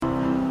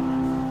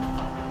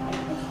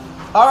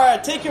All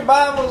right, take your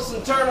Bibles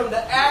and turn them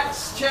to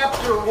Acts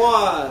chapter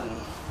 1.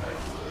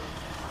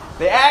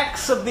 The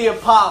Acts of the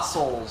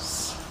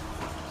Apostles.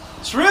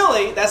 It's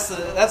really, that's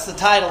the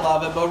title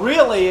of it, but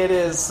really it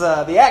is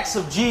the Acts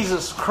of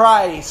Jesus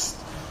Christ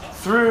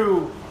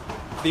through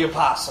the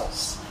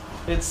Apostles.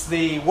 It's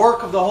the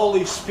work of the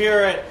Holy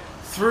Spirit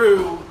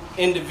through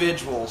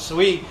individuals. So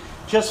we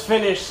just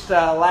finished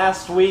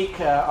last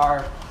week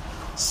our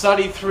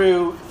study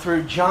through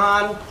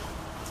John,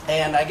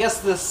 and I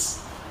guess this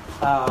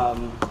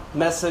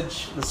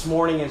message this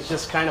morning is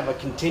just kind of a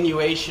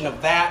continuation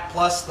of that,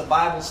 plus the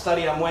Bible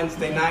study on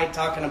Wednesday night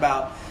talking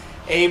about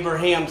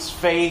Abraham's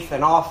faith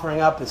and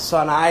offering up his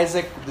son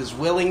Isaac with his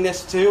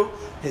willingness to,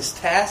 his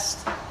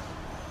test.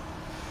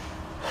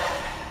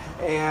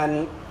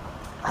 And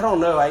I don't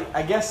know,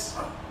 I guess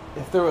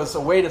if there was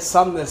a way to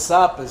sum this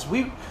up,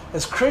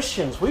 as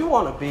Christians, we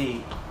want to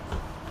be,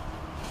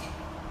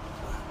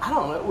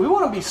 we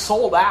want to be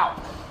sold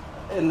out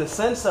in the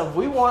sense of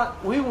we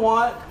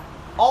want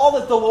all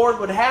that the Lord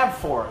would have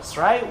for us,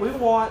 right? We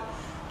want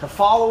to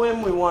follow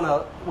Him. We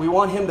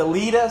want Him to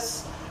lead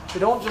us. We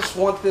don't just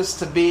want this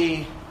to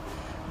be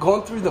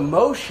going through the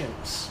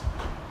motions.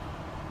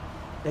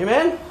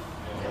 Amen?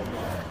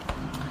 Amen.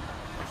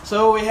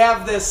 So we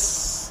have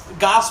this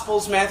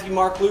Gospels, Matthew,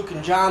 Mark, Luke,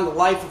 and John, the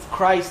life of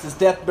Christ, His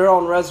death, burial,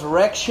 and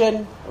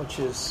resurrection, which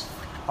is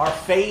our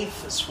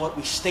faith. It's what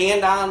we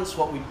stand on. It's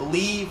what we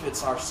believe.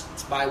 It's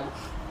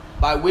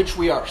by which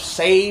we are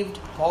saved,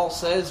 Paul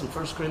says in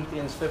 1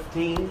 Corinthians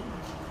 15.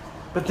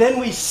 But then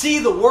we see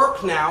the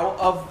work now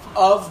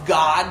of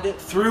God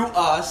through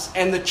us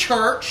and the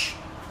church.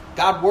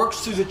 God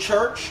works through the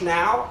church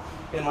now.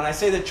 And when I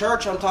say the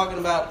church, I'm talking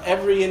about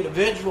every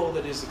individual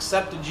that has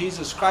accepted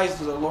Jesus Christ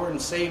as their Lord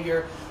and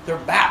Savior. They're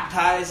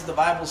baptized, the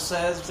Bible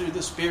says, through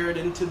the Spirit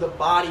into the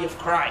body of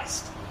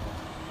Christ.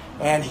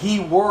 And He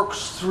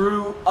works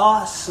through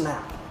us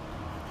now.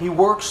 He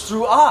works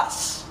through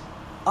us.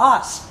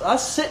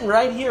 Us sitting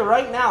right here,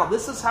 right now.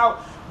 This is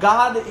how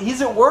God,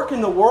 He's at work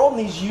in the world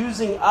and He's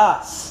using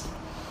us.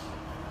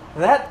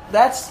 And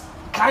that's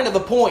kind of the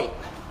point,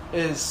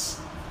 is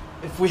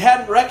if we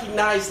hadn't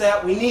recognized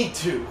that, we need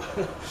to.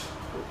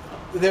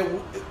 That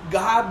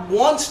God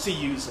wants to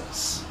use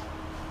us.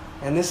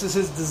 And this is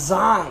His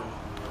design.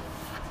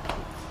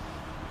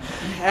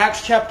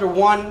 Acts chapter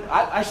 1,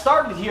 I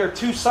started here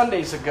 2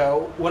 Sundays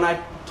ago when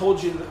I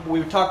told you that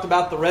we talked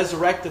about the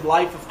resurrected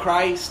life of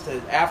Christ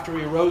after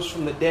He rose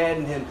from the dead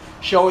and Him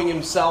showing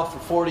Himself for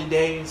 40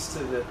 days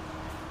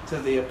to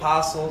the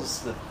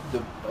apostles,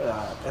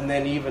 and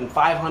then even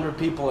 500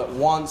 people at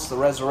once, the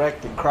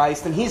resurrected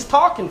Christ. And He's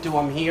talking to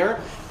them here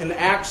in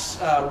Acts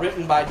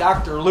written by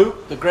Dr.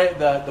 Luke,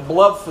 the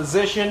beloved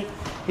physician.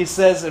 He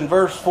says in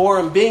verse 4,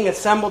 "And being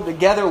assembled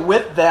together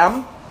with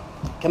them,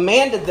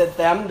 commanded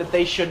them that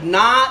they should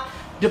not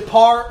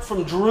depart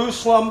from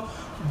Jerusalem,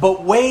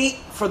 but wait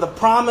for the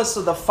promise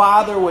of the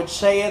Father, which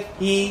saith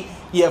He,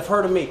 ye have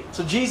heard of me."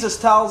 So Jesus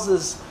tells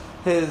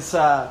his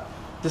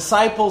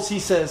disciples, He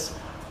says,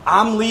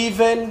 I'm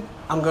leaving,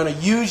 I'm going to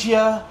use you,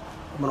 I'm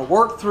going to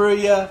work through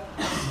you,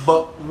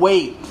 but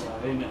wait.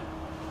 Amen.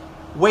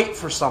 Wait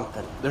for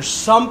something. There's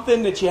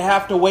something that you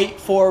have to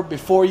wait for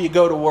before you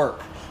go to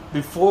work,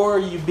 before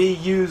you be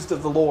used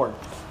of the Lord.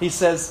 He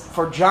says,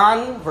 for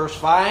John, verse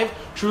 5,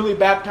 truly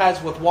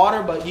baptized with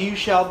water, but you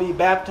shall be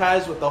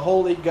baptized with the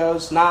Holy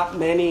Ghost not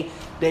many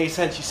days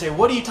hence. You say,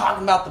 what are you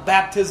talking about, the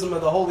baptism of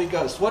the Holy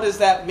Ghost? What does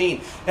that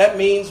mean? That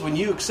means when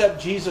you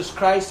accept Jesus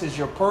Christ as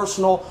your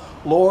personal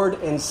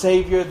Lord and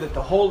Savior, that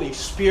the Holy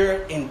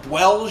Spirit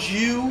indwells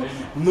you,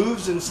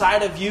 moves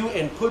inside of you,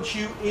 and puts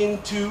you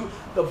into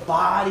the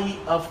body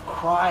of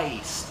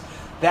Christ.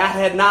 That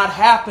had not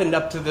happened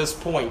up to this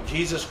point.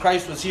 Jesus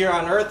Christ was here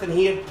on earth and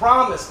He had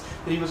promised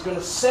that He was going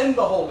to send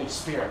the Holy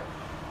Spirit.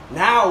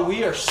 Now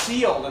we are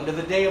sealed unto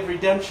the day of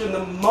redemption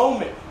the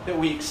moment that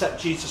we accept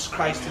Jesus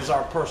Christ as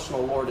our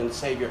personal Lord and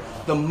Savior.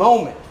 The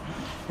moment.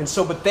 And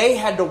so, but they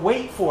had to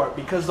wait for it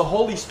because the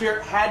Holy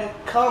Spirit hadn't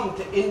come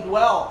to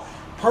indwell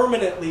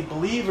permanently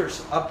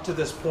believers up to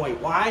this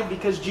point. Why?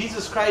 Because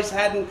Jesus Christ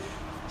hadn't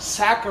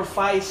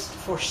sacrificed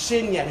for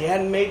sin yet. He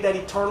hadn't made that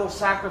eternal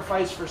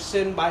sacrifice for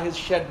sin by His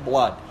shed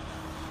blood.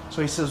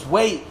 So He says,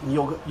 wait, and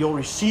you'll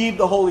receive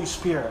the Holy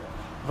Spirit.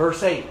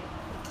 Verse 8,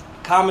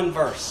 common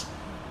verse.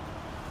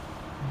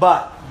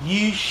 But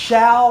ye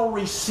shall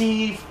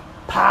receive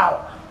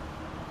power.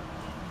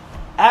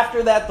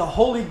 After that, the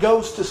Holy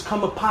Ghost has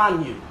come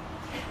upon you,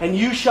 and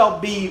you shall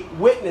be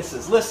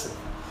witnesses. Listen,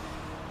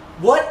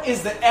 what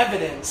is the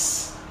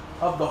evidence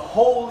of the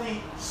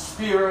Holy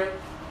Spirit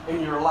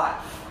in your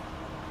life?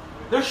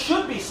 There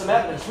should be some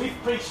evidence. We've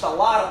preached a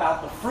lot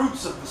about the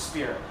fruits of the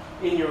Spirit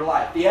in your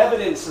life, the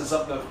evidences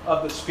of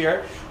the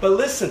Spirit. But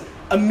listen,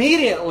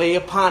 immediately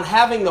upon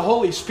having the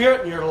Holy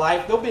Spirit in your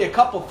life, there'll be a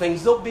couple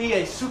things. There'll be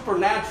a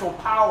supernatural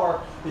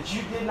power that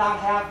you did not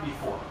have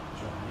before.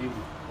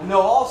 And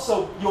you'll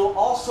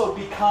also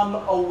become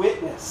a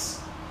witness.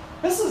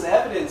 This is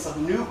evidence of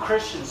new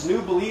Christians,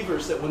 new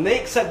believers, that when they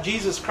accept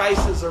Jesus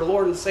Christ as their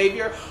Lord and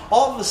Savior,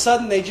 all of a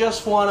sudden they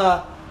just want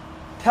to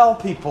tell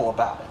people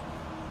about it.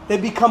 they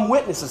become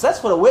witnesses.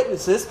 That's what a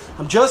witness is.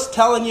 I'm just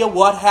telling you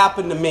what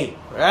happened to me,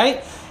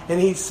 right? And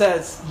he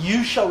says,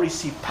 you shall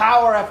receive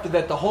power after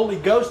that the Holy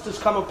Ghost has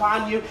come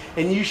upon you,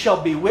 and you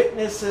shall be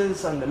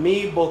witnesses unto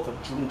me, both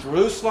of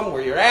Jerusalem,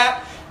 where you're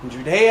at, in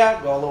Judea,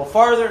 go a little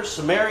farther,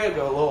 Samaria,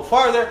 go a little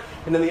farther,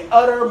 and in the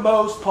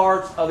uttermost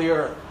parts of the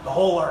earth, the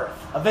whole earth.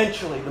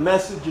 Eventually, the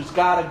message has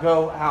got to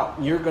go out,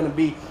 and you're going to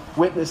be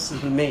witnesses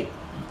to me.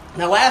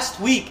 Now, last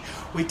week,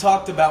 we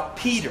talked about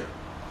Peter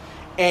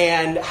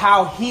and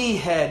how he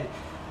had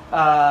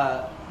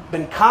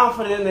been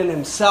confident in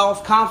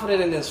himself,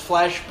 confident in his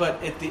flesh,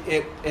 but at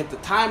the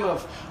time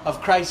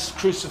of Christ's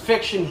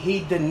crucifixion,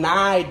 he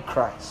denied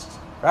Christ,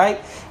 right?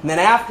 And then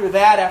after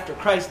that, after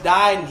Christ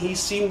died and he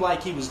seemed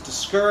like he was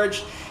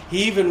discouraged,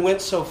 he even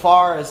went so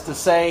far as to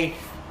say,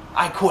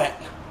 I quit.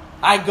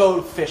 I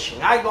go fishing.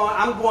 I'm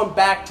going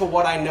back to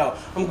what I know.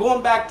 I'm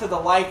going back to the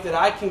life that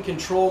I can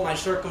control my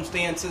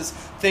circumstances,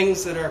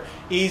 things that are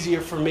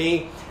easier for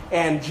me.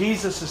 And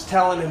Jesus is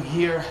telling him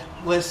here,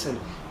 listen,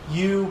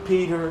 you,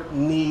 Peter,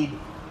 need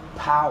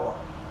power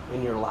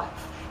in your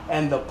life.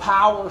 And the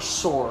power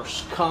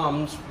source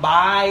comes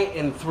by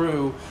and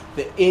through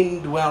the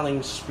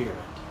indwelling Spirit.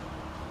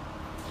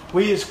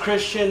 We as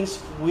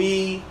Christians,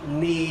 we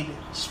need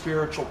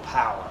spiritual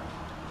power.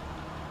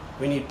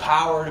 We need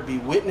power to be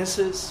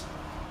witnesses.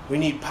 We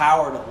need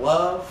power to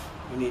love.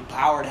 We need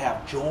power to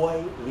have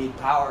joy. We need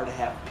power to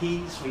have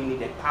peace. We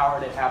need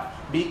power to have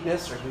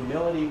meekness or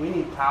humility. We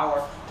need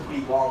power to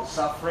be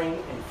long-suffering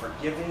and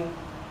forgiving.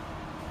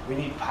 We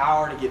need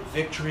power to get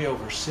victory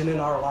over sin in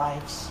our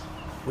lives.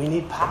 We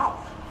need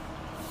power.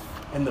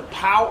 And the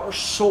power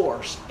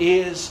source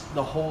is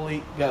the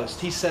Holy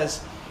Ghost. He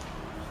says,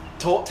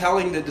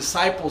 telling the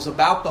disciples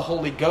about the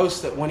Holy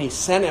Ghost, that when he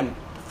sent him,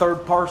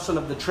 third person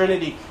of the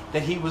Trinity,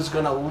 that he was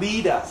going to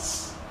lead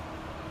us,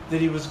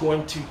 that he was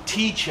going to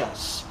teach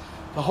us.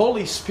 The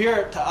Holy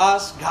Spirit to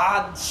us,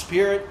 God's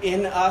Spirit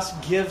in us,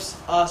 gives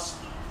us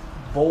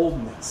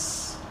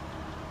boldness.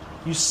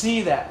 You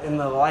see that in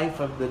the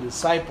life of the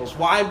disciples.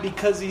 Why?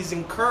 Because he's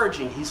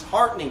encouraging, he's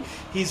heartening,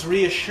 he's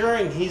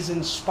reassuring, he's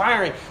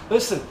inspiring.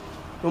 Listen,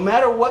 no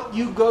matter what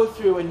you go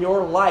through in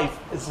your life,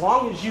 as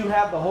long as you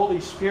have the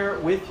Holy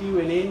Spirit with you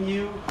and in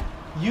you,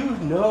 you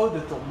know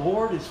that the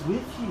Lord is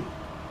with you.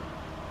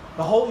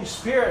 The Holy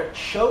Spirit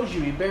shows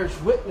you, he bears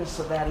witness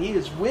of that. He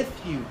is with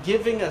you,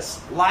 giving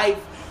us life,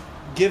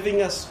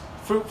 giving us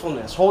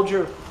fruitfulness. Hold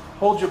your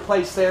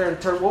place there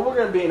and turn. Well, we're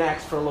going to be in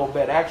Acts for a little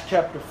bit. Acts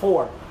chapter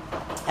 4.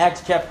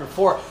 Acts chapter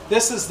 4.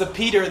 This is the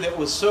Peter that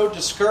was so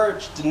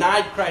discouraged,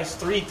 denied Christ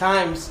 3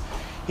 times.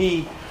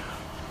 He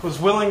was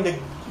willing to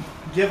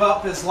give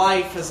up his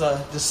life as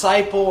a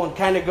disciple and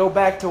kind of go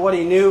back to what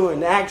he knew.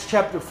 In Acts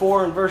chapter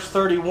 4 and verse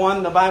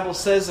 31, the Bible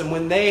says, and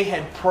when they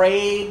had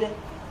prayed,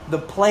 the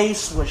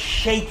place was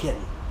shaken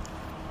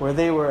where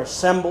they were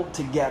assembled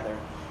together.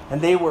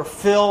 And they were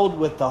filled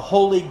with the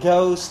Holy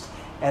Ghost,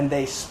 and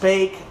they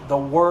spake the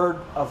word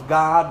of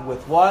God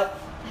with what?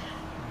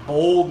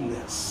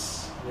 Boldness.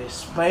 They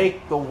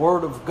spake the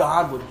word of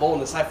God with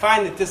boldness. I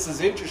find that this is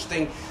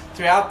interesting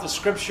throughout the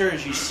Scripture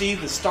as you see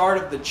the start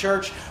of the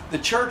church. The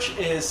church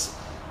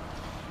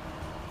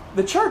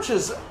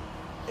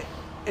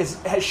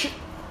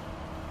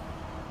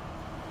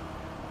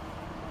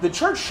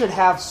should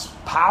have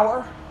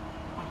power,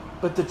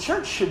 but the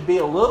church should be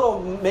a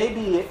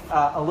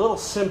little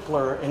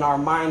simpler in our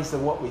minds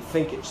than what we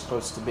think it's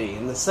supposed to be.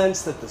 In the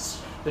sense that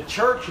the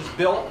church is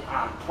built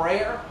on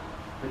prayer.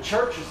 The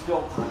church is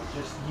built on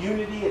just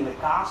unity in the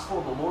gospel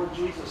of the Lord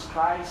Jesus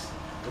Christ.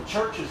 The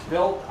church is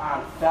built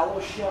on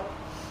fellowship.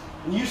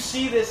 And you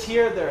see this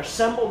here. They're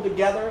assembled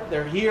together.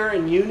 They're here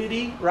in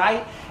unity,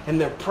 right? And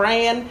they're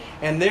praying.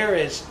 And there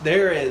is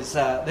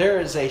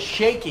a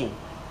shaking.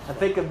 I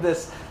think of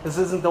this. This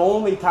isn't the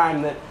only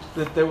time that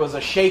there was a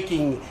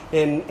shaking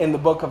in the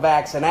book of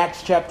Acts. In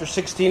Acts chapter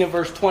 16 and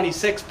verse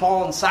 26,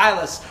 Paul and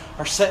Silas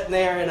are sitting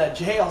there in a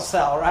jail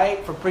cell,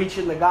 right, for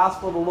preaching the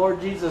gospel of the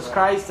Lord Jesus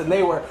Christ. And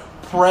they were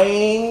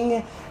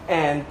praying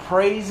and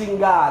praising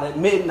God at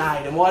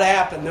midnight. And what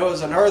happened? There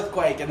was an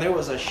earthquake and there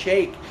was a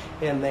shake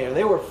in there.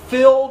 They were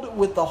filled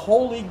with the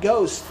Holy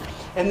Ghost.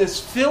 And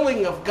this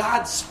filling of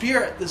God's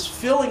Spirit, this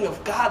filling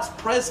of God's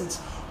presence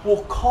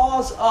will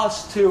cause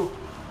us to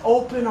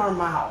open our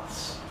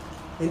mouths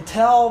and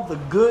tell the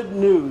good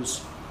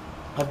news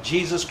of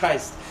Jesus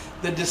Christ.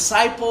 The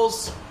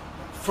disciples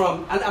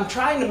and I'm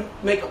trying to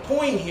make a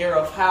point here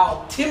of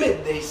how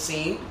timid they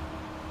seemed.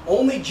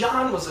 Only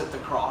John was at the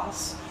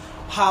cross.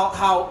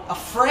 How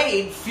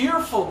afraid,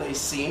 fearful they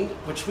seemed,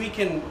 which we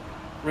can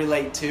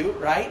relate to,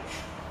 right?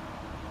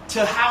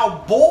 To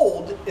how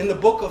bold in the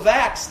book of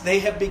Acts they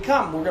have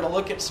become. We're going to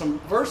look at some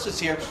verses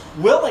here.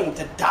 Willing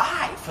to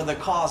die for the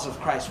cause of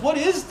Christ. What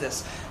is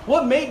this?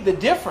 What made the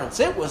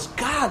difference? It was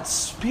God's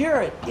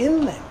Spirit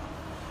in them.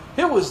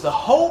 It was the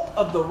hope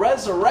of the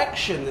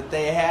resurrection that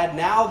they had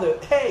now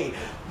that, hey,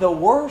 the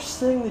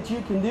worst thing that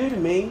you can do to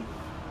me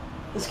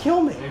is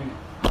kill me. Amen.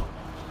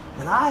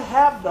 And I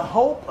have the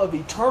hope of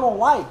eternal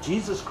life.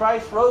 Jesus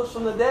Christ rose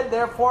from the dead,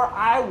 therefore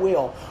I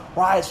will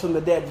rise from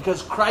the dead.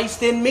 Because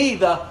Christ in me,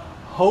 the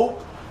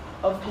hope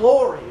of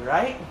glory,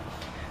 right?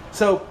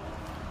 So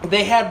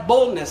they had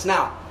boldness.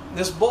 Now,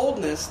 this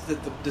boldness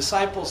that the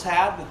disciples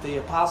had, that the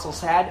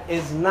apostles had,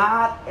 is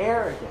not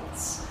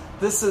arrogance.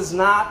 This is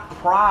not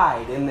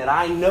pride in that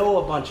I know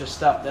a bunch of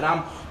stuff, that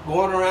I'm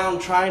going around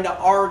trying to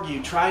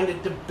argue, trying to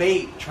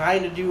debate,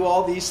 trying to do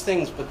all these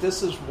things. But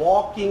this is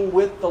walking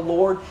with the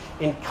Lord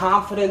in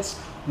confidence,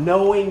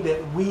 knowing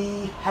that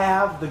we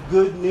have the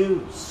good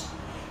news.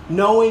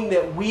 Knowing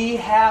that we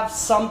have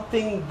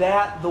something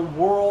that the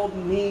world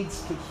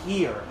needs to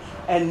hear.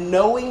 And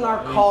knowing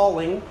our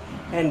calling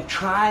and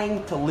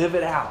trying to live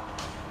it out.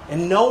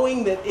 And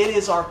knowing that it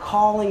is our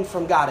calling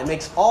from God. It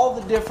makes all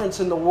the difference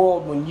in the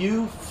world when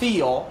you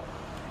feel,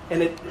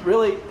 and it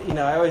really,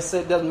 I always say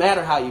it doesn't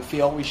matter how you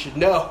feel, we should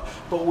know.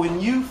 But when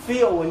you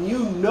feel, when you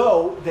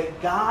know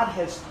that God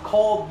has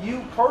called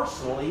you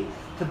personally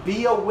to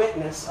be a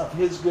witness of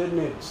His good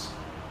news.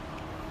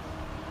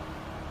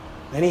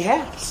 And He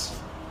has.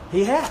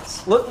 He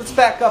has. Let's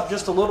back up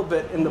just a little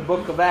bit in the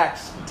book of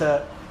Acts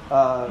to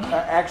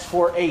Acts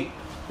 4:8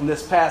 in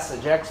this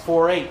passage. Acts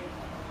 4:8.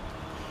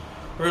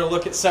 We're going to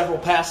look at several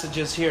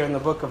passages here in the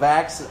book of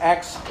Acts.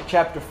 Acts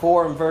chapter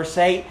 4 and verse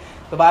 8.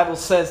 The Bible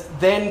says,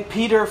 Then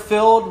Peter,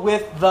 filled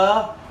with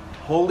the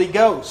Holy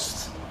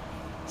Ghost,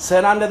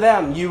 said unto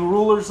them, You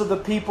rulers of the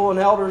people and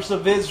elders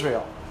of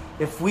Israel,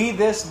 if we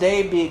this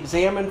day be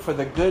examined for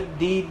the good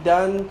deed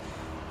done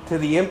to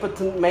the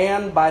impotent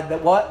man, by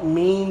what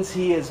means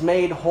he is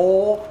made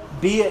whole,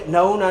 be it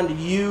known unto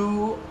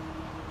you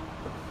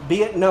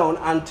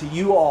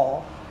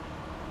all,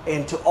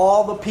 and to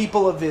all the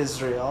people of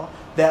Israel,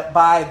 that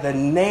by the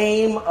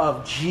name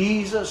of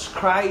Jesus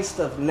Christ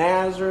of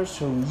Nazareth,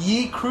 whom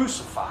ye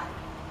crucified,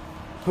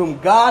 whom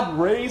God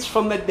raised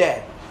from the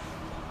dead,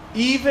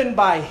 even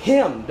by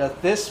Him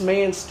doth this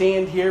man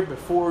stand here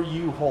before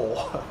you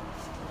whole.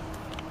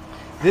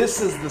 This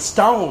is the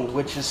stone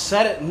which is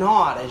set at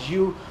naught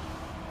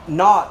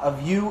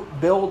of you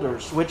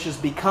builders, which has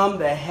become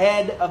the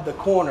head of the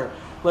corner.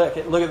 Look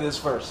at this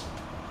verse.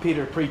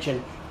 Peter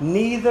preaching.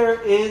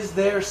 Neither is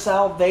there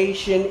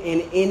salvation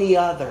in any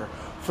other,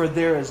 for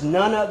there is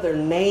none other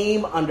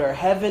name under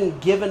heaven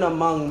given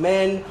among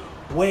men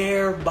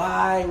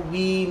whereby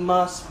we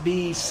must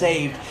be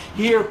saved.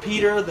 Here,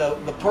 Peter,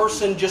 the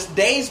person just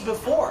days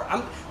before.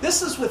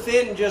 This is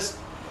within just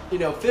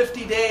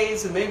 50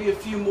 days and maybe a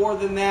few more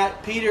than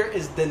that. Peter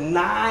is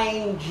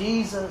denying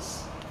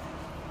Jesus.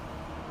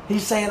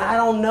 He's saying, I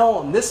don't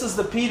know Him. This is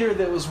the Peter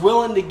that was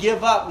willing to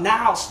give up,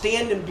 now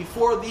standing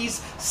before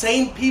these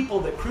same people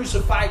that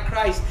crucified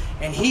Christ.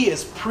 And he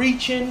is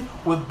preaching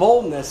with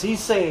boldness. He's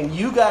saying,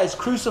 you guys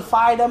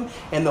crucified Him,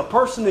 and the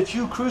person that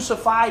you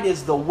crucified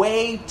is the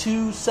way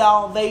to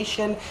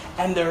salvation,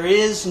 and there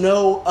is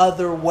no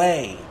other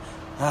way.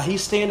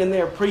 He's standing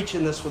there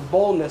preaching this with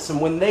boldness.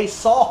 And when they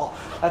saw,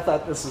 I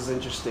thought this is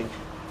interesting,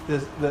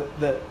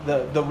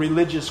 the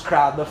religious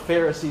crowd, the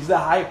Pharisees, the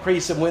high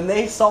priests, and when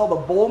they saw the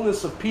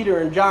boldness of Peter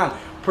and John,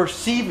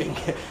 perceiving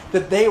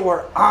that they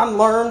were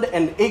unlearned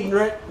and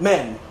ignorant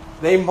men,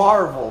 they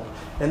marveled,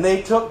 and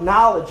they took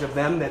knowledge of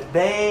them that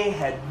they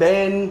had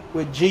been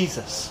with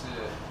Jesus.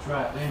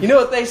 Right. You know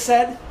what they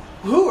said?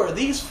 Who are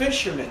these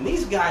fishermen?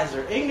 These guys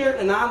are ignorant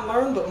and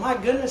unlearned, but my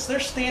goodness, they're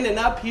standing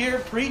up here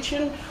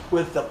preaching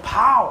with the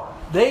power.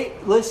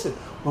 Listen,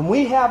 when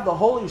we have the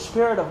Holy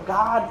Spirit of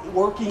God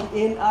working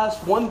in us,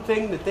 one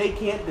thing that they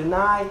can't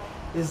deny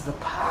is the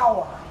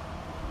power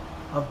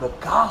of the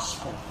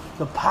gospel.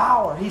 The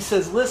power. He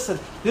says, listen,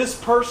 this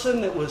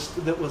person that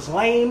was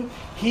lame,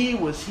 he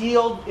was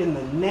healed in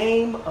the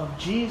name of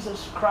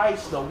Jesus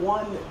Christ, the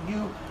one that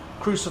you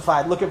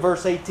crucified. Look at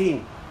verse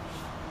 18.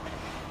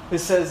 It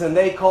says, And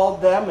they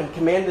called them and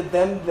commanded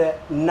them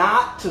that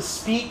not to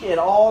speak at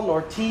all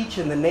nor teach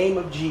in the name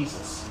of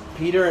Jesus.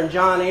 Peter and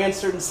John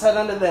answered and said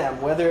unto them,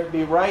 Whether it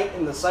be right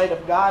in the sight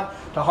of God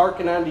to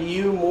hearken unto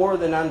you more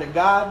than unto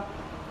God,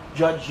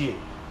 judge ye.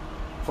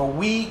 For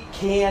we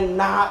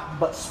cannot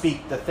but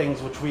speak the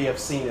things which we have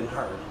seen and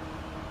heard.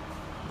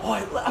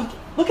 Boy,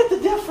 look at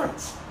the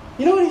difference.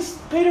 You know what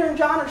Peter and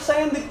John are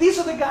saying? These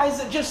are the guys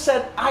that just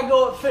said, I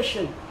go out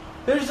fishing.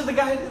 These are the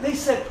guys that they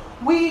said,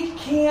 we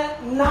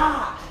can't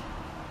not.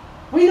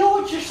 We know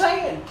what you're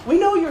saying. We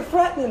know you're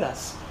threatening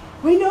us.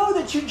 We know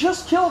that you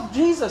just killed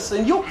Jesus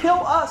and you'll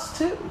kill us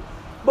too.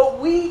 But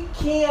we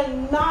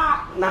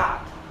cannot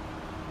not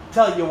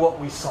tell you what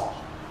we saw.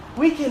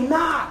 We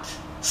cannot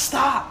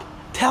stop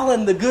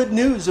telling the good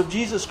news of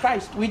Jesus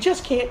Christ. We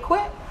just can't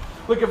quit.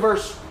 Look at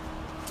verse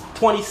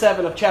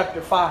 27 of chapter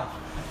 5.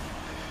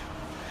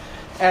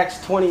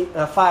 Acts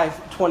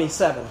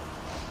 5:27.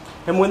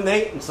 And when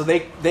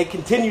they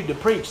continued to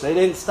preach. They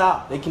didn't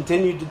stop. They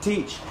continued to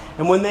teach.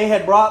 And when they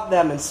had brought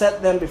them and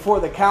set them before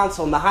the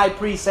council, and the high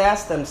priest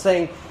asked them,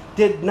 saying,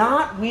 Did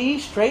not we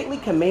straitly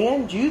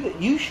command you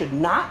that you should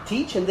not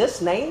teach in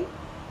this name?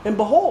 And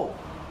behold,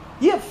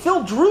 ye have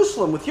filled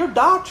Jerusalem with your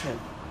doctrine,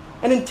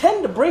 and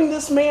intend to bring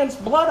this man's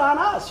blood on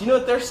us. You know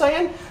what they're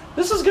saying?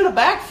 This is going to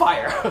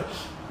backfire.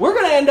 We're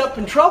going to end up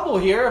in trouble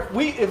here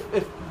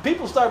if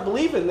people start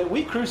believing that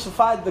we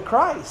crucified the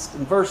Christ.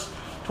 In verse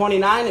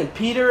 29, and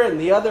Peter and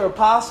the other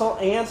apostle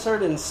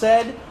answered and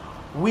said,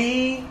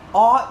 we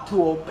ought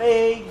to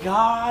obey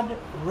God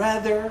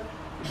rather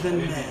than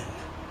men.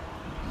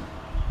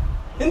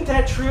 Isn't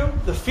that true?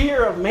 The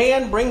fear of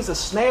man brings a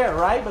snare,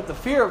 right? But the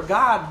fear of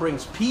God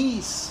brings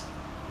peace,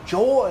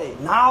 joy,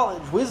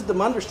 knowledge,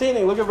 wisdom,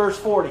 understanding. Look at verse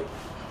 40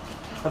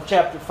 of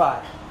chapter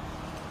 5.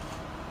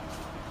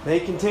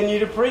 They continue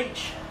to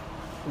preach.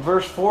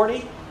 Verse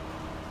 40,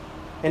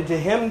 and to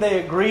him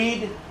they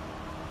agreed,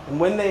 and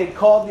when they had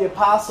called the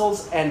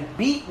apostles and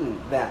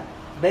beaten them,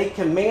 they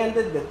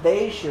commanded that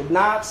they should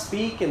not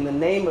speak in the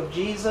name of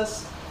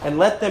Jesus, and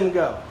let them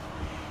go.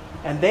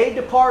 And they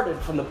departed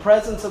from the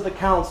presence of the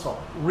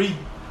council,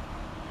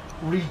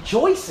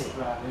 rejoicing.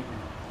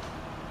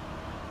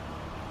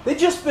 They'd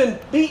just been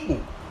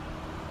beaten.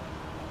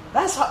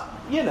 That's how,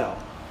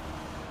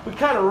 we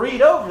kind of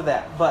read over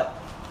that, but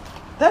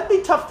that'd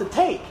be tough to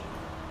take,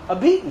 a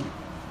beating.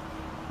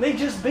 They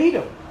just beat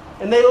them.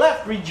 And they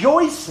left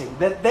rejoicing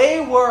that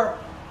they were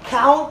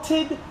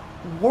counted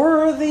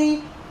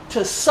worthy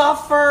to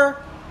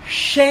suffer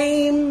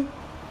shame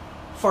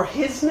for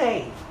His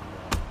name.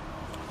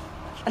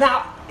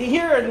 Now,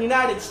 here in the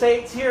United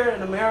States, here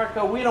in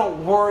America, we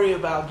don't worry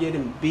about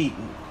getting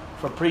beaten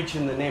for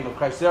preaching the name of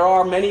Christ. There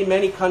are many,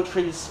 many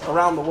countries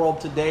around the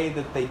world today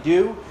that they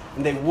do,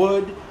 and they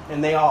would,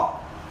 and they are.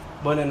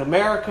 But in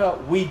America,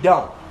 we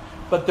don't.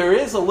 But there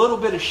is a little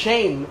bit of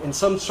shame in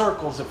some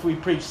circles if we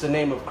preach the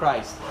name of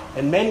Christ.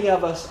 And many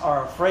of us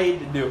are afraid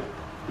to do it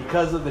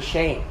because of the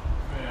shame.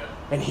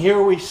 And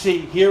here we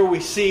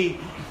see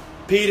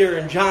Peter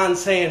and John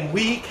saying,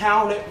 we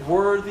count it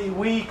worthy.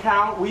 We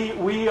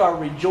are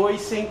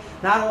rejoicing,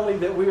 not only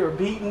that we were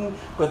beaten,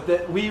 but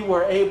that we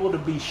were able to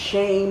be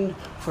shamed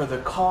for the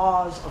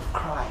cause of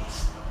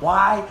Christ.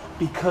 Why?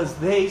 Because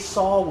they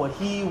saw what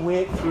He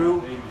went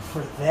through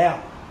for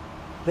them.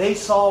 They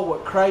saw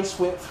what Christ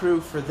went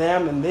through for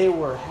them, and they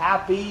were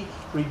happy,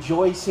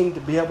 rejoicing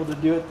to be able to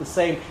do it the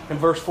same. In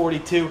verse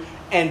 42,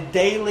 and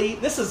daily,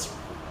 this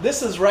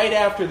is right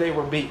after they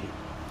were beaten.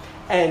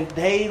 And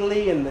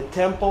daily in the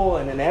temple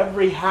and in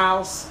every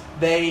house,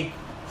 they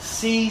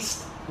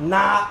ceased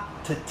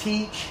not to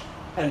teach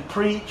and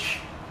preach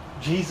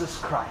Jesus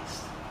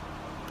Christ.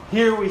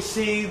 Here we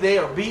see they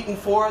are beaten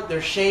for it,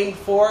 they're shamed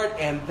for it,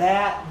 and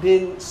that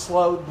didn't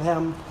slow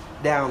them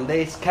down.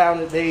 They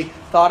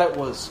thought it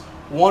was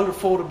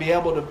wonderful to be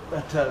able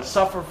to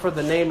suffer for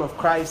the name of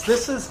Christ.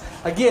 This is,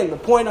 again, the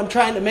point I'm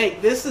trying to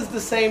make. This is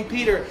the same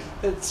Peter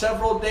that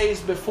several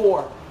days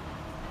before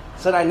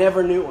said, I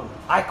never knew Him.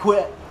 I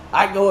quit.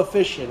 I go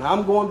fishing.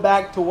 I'm going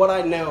back to what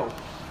I know.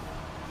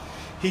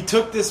 He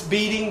took this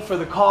beating for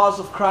the cause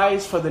of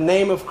Christ, for the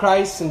name of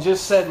Christ, and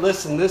just said,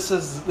 listen, this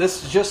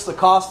is just the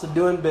cost of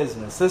doing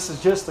business. This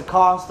is just the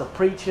cost of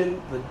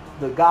preaching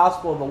the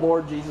gospel of the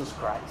Lord Jesus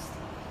Christ.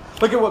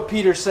 Look at what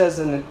Peter says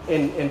in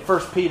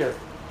 1 Peter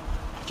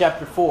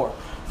chapter 4.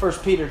 1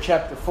 Peter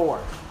chapter 4.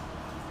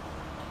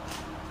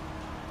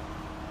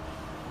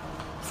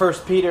 1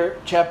 Peter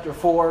chapter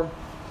 4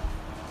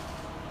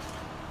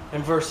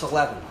 and verse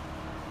 11.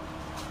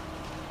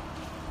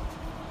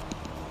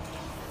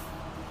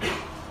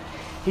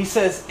 He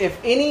says, if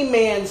any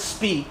man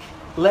speak,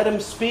 let him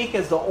speak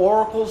as the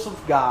oracles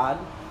of God.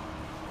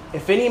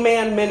 If any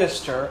man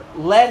minister,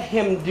 let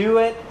him do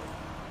it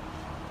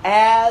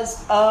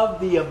as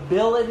of the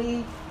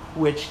ability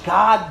which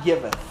God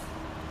giveth.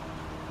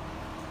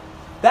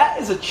 That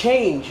is a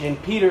change in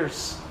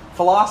Peter's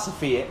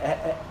philosophy,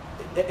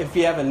 if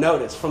you haven't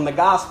noticed. From the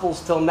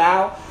Gospels till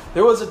now,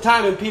 there was a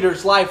time in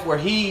Peter's life where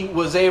he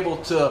was able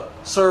to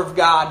serve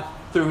God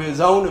through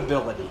his own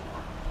ability,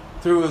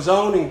 through his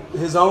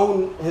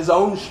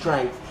own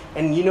strength.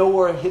 And you know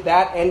where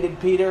that ended,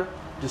 Peter?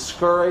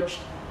 Discouraged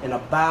and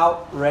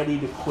about ready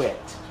to quit.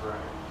 Right.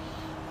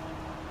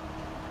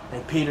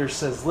 And Peter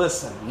says,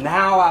 listen,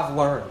 now I've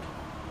learned.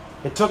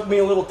 It took me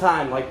a little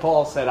time, like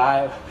Paul said,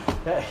 I've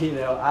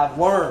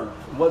learned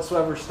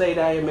whatsoever state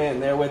I am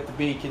in, therewith to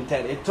be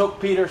content. It took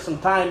Peter some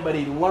time, but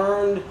he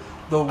learned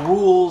the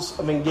rules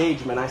of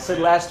engagement. I said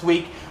last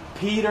week,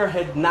 Peter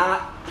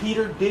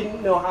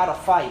didn't know how to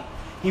fight.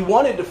 He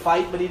wanted to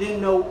fight, but he didn't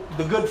know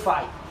the good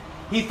fight.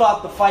 He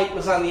thought the fight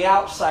was on the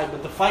outside,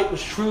 but the fight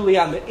was truly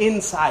on the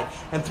inside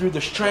and through the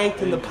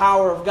strength and the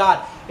power of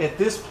God. At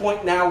this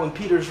point now, when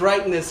Peter's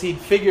writing this, he'd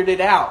figured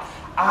it out.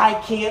 I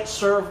can't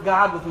serve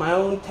God with my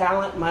own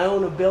talent, my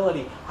own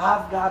ability.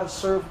 I've got to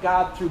serve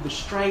God through the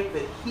strength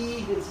that He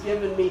has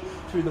given me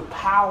through the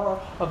power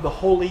of the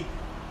Holy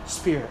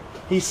Spirit.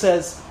 He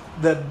says,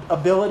 the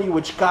ability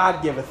which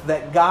God giveth,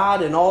 that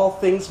God in all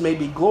things may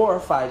be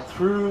glorified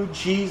through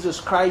Jesus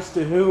Christ,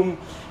 to whom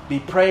be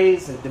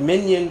praise and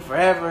dominion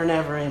forever and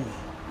ever. Amen.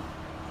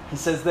 He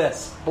says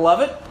this,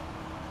 beloved,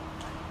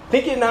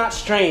 think it not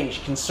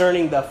strange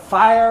concerning the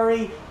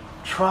fiery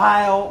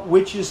trial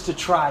which is to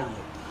try you.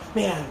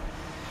 Man,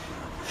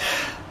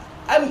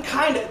 I'm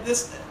kind of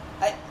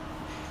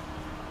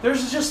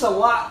there's just a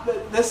lot.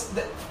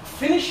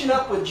 Finishing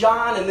up with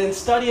John and then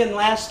studying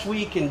last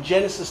week in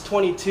Genesis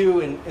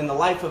 22 and in the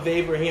life of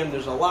Abraham,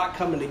 there's a lot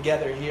coming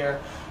together here.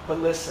 But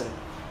listen,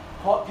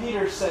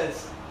 Peter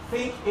says,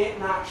 think it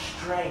not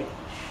strange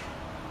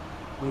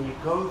when you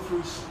go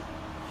through some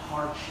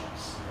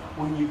hardships,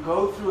 when you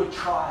go through a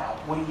trial,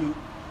 when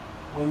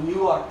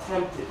you are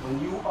tempted, when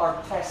you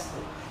are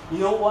tested. You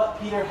know what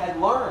Peter had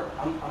learned?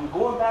 I'm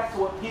going back to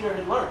what Peter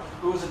had learned.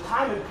 There was a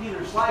time in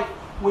Peter's life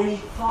when he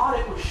thought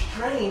it was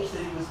strange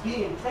that he was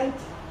being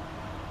tempted.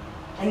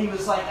 And he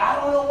was like, I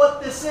don't know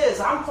what this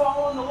is. I'm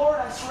following the Lord.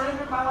 I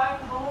surrendered my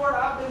life to the Lord.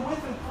 I've been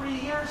with Him 3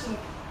 years, and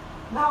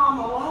now I'm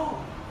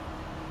alone.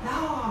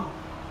 Now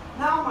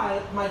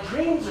my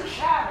dreams are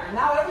shattered.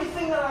 Now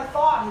everything that I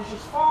thought has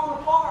just fallen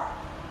apart.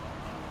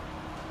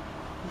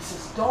 He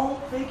says,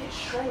 don't think it's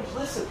strange.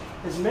 Listen,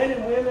 as men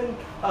and women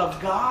of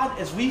God,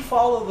 as we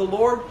follow the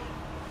Lord,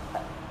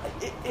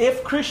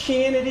 if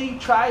Christianity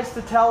tries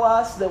to tell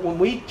us that when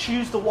we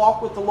choose to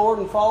walk with the Lord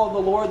and follow the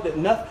Lord, that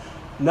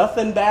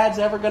nothing bad's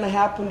ever going to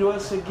happen to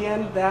us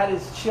again,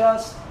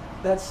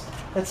 that's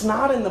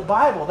not in the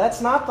Bible.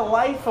 That's not the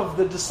life of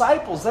the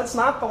disciples. That's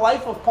not the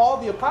life of Paul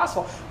the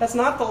Apostle. That's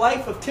not the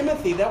life of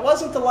Timothy. That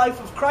wasn't the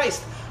life of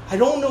Christ. I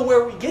don't know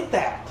where we get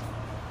that.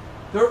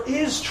 There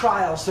is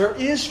trials, there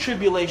is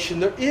tribulation,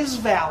 there is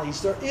valleys,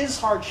 there is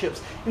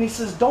hardships. And he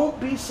says, don't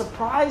be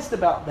surprised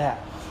about that.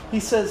 He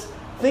says,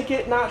 think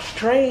it not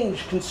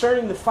strange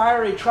concerning the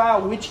fiery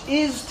trial, which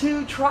is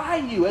to try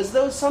you, as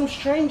though some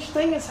strange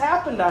thing has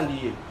happened unto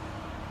you.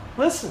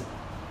 Listen,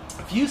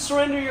 if you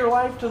surrender your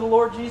life to the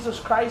Lord Jesus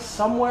Christ,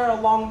 somewhere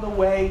along the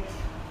way,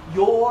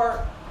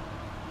 your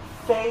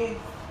faith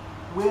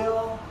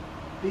will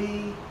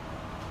be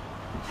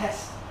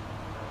tested.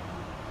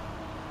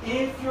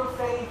 If your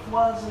faith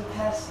wasn't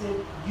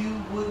tested,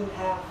 you wouldn't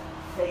have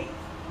faith.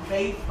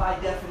 Faith, by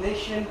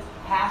definition,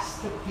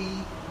 has to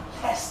be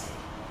tested.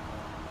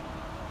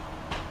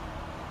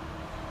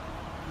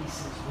 He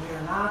says, we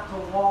are not to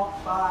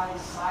walk by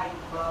sight,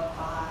 but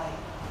by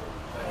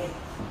faith.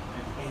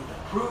 And to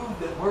prove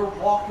that we're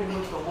walking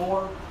with the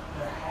Lord,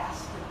 there has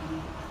to be a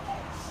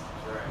test.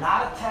 Right.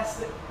 Not a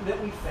test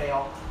that we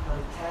fail, but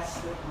a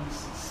test that we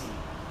succeed. A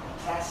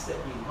test that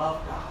we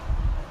love God.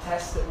 A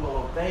test that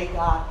will obey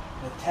God.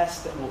 A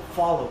test that will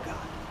follow God.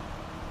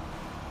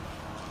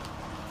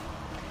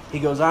 He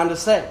goes on to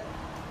say,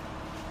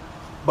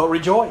 but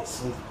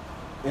rejoice,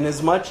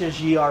 inasmuch as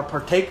ye are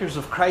partakers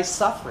of Christ's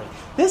suffering.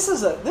 This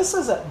is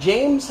a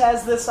James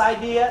has this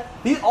idea.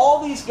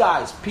 All these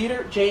guys,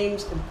 Peter,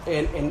 James,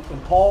 and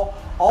Paul,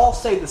 all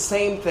say the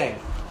same thing.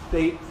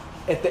 They,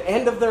 at the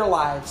end of their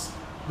lives,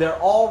 they're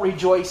all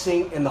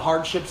rejoicing in the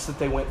hardships that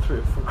they went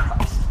through for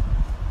Christ.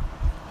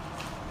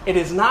 It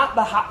is not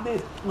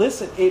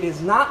it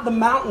is not the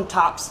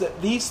mountaintops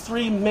that these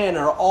three men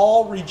are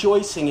all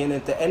rejoicing in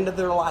at the end of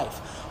their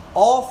life.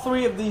 All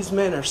three of these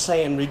men are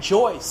saying,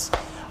 rejoice,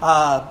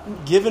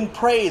 giving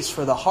praise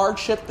for the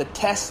hardship, the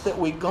test that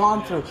we've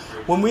gone through.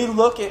 When we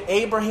look at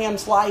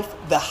Abraham's life,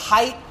 the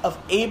height of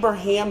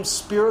Abraham's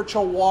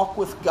spiritual walk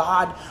with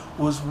God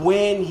was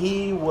when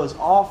he was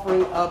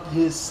offering up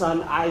his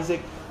son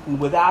Isaac, and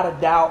without a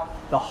doubt,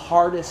 the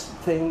hardest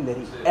thing that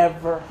he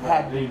ever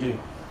had to do.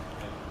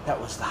 That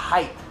was the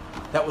height.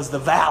 That was the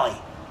valley.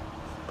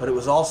 But it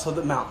was also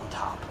the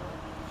mountaintop.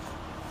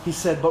 He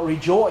said, but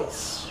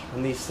rejoice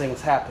when these things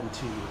happen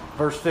to you.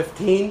 Verse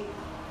 15,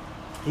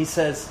 he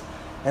says,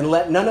 and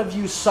let none of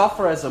you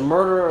suffer as a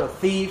murderer, a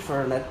thief,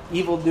 or an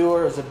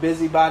evildoer, as a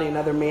busybody in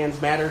other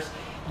man's matters.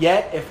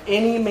 Yet if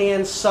any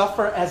man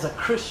suffer as a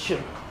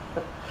Christian,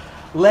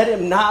 let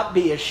him not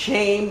be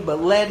ashamed,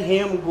 but let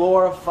him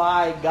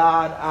glorify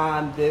God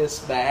on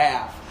this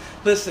behalf.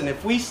 Listen,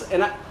 if we,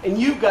 and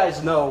you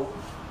guys know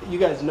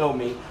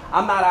me.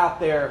 I'm not out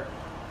there,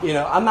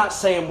 I'm not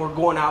saying we're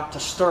going out to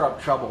stir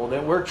up trouble.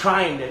 That we're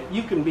trying to,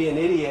 you can be an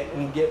idiot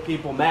and get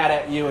people mad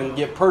at you and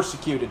get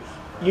persecuted.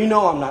 I'm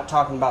not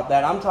talking about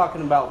that. I'm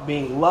talking about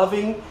being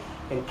loving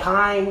and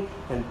kind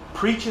and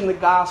preaching the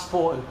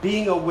gospel and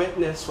being a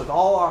witness with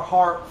all our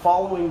heart,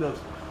 following the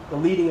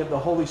leading of the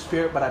Holy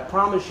Spirit. But I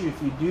promise you,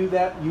 if you do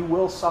that, you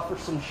will suffer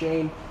some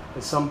shame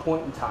at some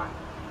point in time.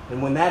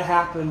 And when that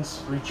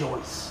happens,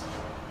 rejoice.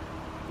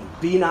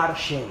 And be not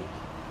ashamed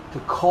to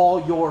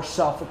call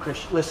yourself a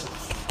Christian. Listen,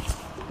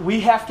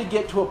 we have to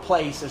get to a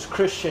place as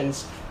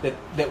Christians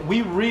that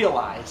we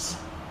realize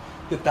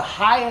that the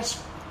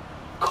highest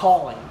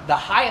calling, the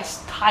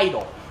highest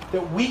title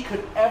that we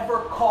could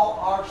ever call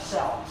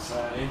ourselves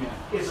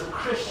is a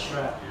Christian.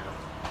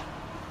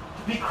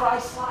 To be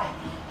Christ-like,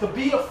 to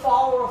be a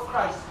follower of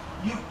Christ.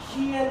 You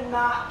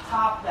cannot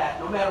top that.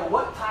 No matter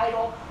what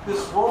title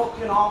this world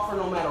can offer,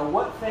 no matter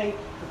what thing,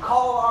 to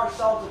call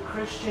ourselves a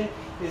Christian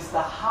is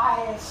the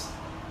highest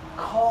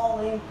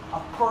calling a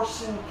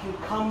person can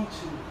come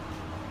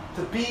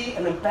to be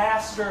an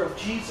ambassador of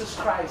Jesus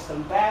Christ,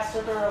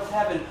 ambassador of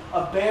heaven,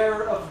 a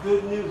bearer of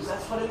good news.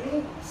 That's what it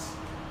means.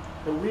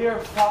 That we are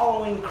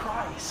following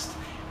Christ.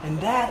 And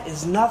that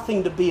is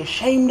nothing to be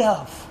ashamed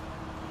of.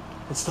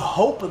 It's the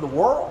hope of the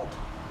world.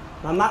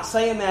 And I'm not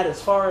saying that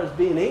as far as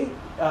being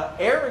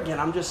arrogant.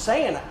 I'm just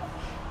saying,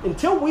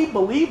 until we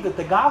believe that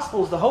the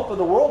gospel is the hope of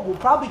the world, we'll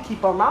probably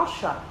keep our mouth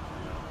shut.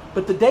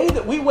 But the day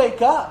that we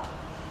wake up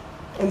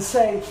and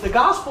say, the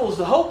gospel is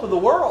the hope of the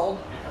world.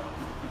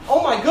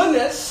 Oh my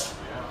goodness,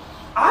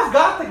 I've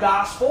got the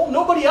gospel.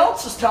 Nobody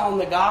else is telling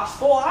the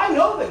gospel. I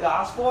know the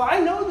gospel. I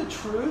know the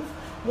truth.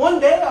 One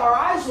day our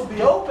eyes will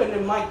be open,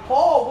 and like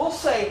Paul, we'll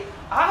say,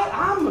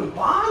 I'm in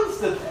bonds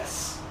to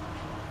this.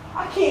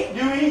 I can't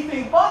do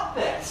anything but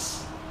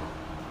this.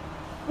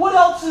 What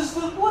else does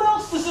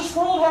this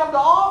world have to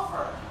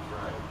offer?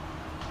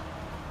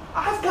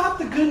 I've got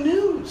the good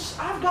news.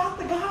 I've got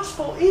the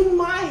gospel in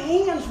my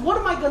hands. What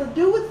am I going to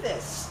do with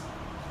this?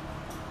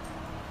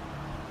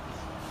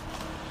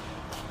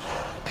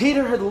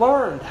 Peter had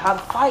learned how to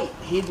fight.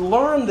 He'd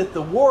learned that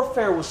the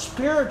warfare was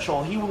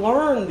spiritual. He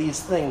learned these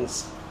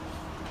things.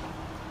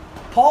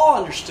 Paul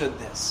understood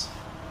this.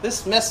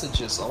 This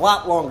message is a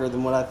lot longer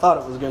than what I thought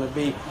it was going to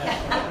be.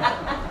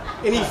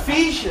 In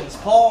Ephesians,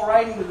 Paul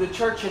writing to the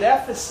church at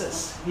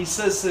Ephesus, he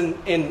says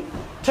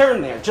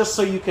turn there, just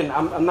so you can,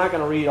 I'm not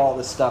going to read all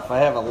this stuff. I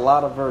have a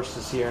lot of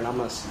verses here, and I'm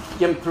going to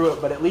skim through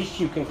it, but at least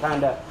you can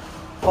kind of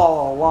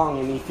follow along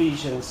in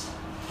Ephesians.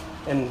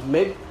 And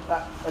maybe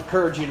I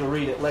encourage you to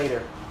read it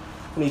later.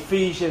 In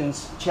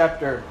Ephesians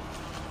chapter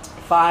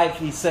 5,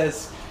 he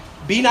says,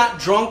 be not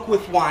drunk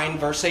with wine,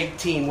 verse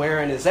 18,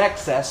 wherein is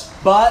excess,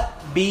 but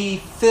be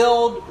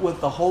filled with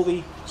the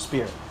Holy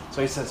Spirit.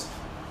 So he says,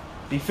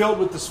 be filled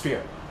with the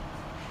Spirit.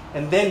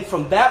 And then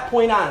from that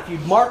point on, if you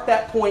mark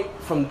that point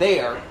from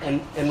there,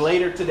 and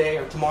later today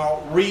or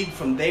tomorrow, read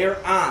from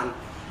there on,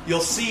 you'll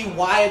see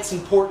why it's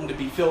important to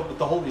be filled with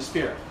the Holy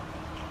Spirit.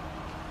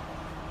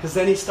 Because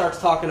then he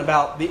starts talking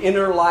about the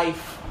inner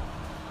life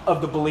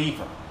of the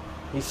believer.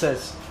 He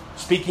says,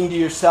 speaking to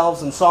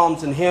yourselves in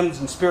psalms and hymns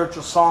and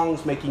spiritual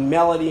songs, making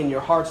melody in your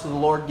hearts to the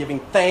Lord, giving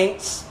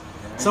thanks.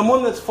 Amen.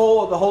 Someone that's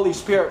full of the Holy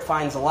Spirit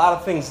finds a lot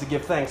of things to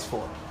give thanks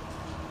for.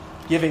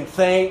 Giving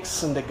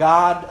thanks unto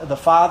God the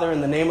Father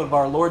in the name of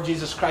our Lord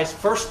Jesus Christ.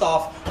 First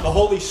off, the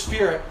Holy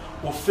Spirit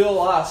will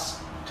fill us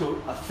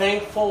to a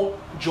thankful,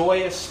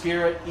 joyous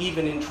spirit,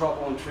 even in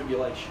trouble and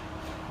tribulation.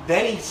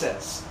 Then he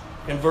says,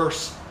 in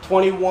verse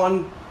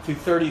 21 through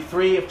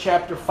 33 of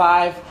chapter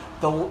 5,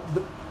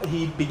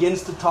 he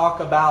begins to talk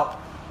about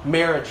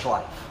marriage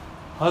life.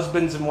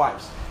 Husbands and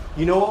wives.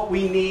 You know what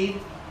we need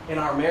in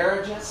our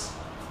marriages?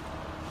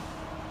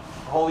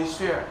 The Holy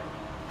Spirit.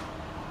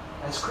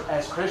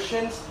 As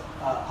Christians,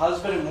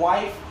 husband and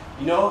wife,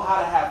 you know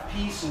how to have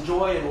peace and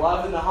joy and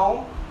love in the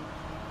home?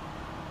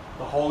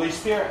 The Holy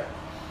Spirit.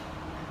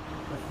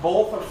 If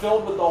both are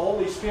filled with the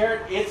Holy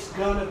Spirit, it's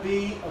going to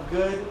be a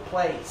good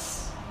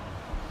place.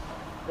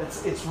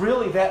 It's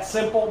really that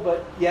simple,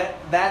 but yet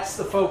that's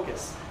the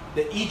focus.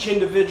 That each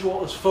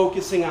individual is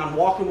focusing on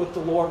walking with the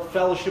Lord,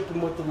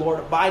 fellowshipping with the Lord,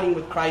 abiding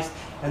with Christ,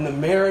 and the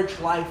marriage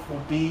life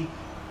will be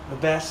the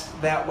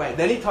best that way.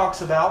 Then he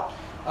talks about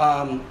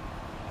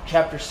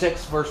chapter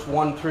 6, verse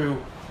 1 through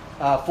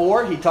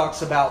 4. He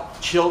talks about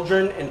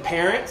children and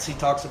parents. He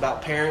talks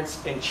about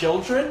parents and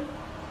children.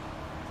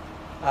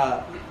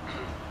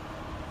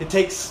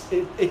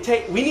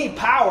 We need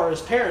power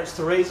as parents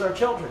to raise our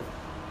children.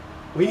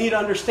 We need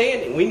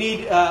understanding. We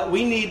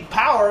need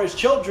power as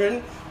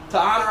children to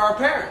honor our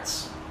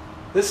parents.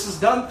 This is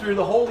done through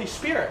the Holy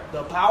Spirit,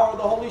 the power of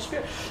the Holy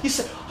Spirit. You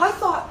say, I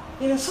thought,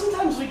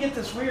 sometimes we get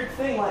this weird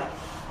thing like,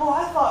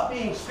 I thought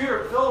being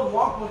Spirit-filled and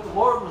walking with the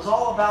Lord was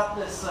all about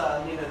this,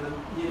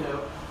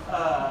 the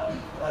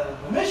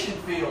mission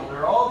field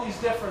or all these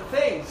different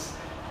things.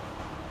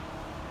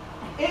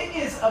 It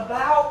is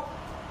about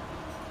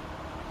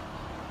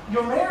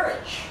your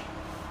marriage.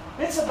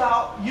 It's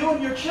about you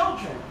and your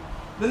children.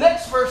 The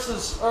next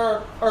verses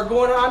are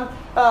going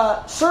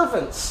on,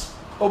 servants.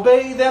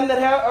 Obey them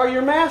that are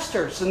your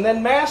masters. And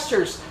then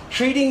masters,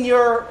 treating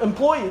your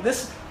employee.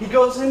 He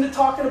goes into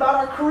talking about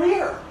our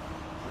career.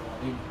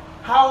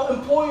 How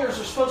employers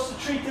are supposed to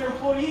treat their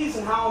employees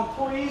and how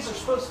employees are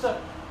supposed to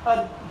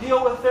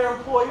deal with their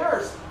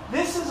employers.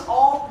 This is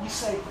all, you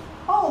say,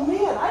 oh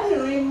man, I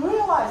didn't even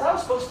realize I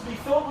was supposed to be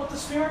filled with the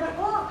Spirit at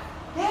work.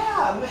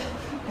 Yeah,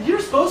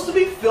 you're supposed to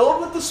be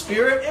filled with the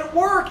Spirit at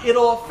work.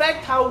 It'll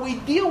affect how we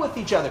deal with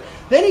each other.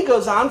 Then he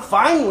goes on,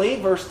 finally,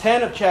 verse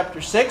 10 of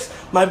chapter 6,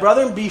 my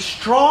brethren, be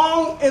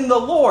strong in the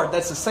Lord.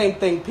 That's the same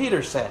thing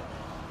Peter said,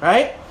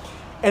 right?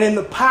 And in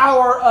the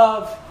power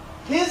of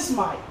His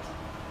might.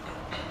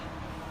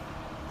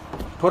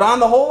 Put on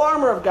the whole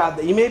armor of God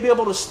that you may be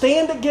able to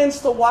stand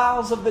against the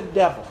wiles of the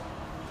devil.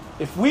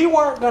 If we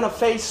weren't going to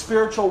face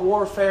spiritual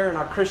warfare in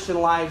our Christian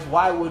lives,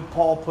 why would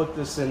Paul put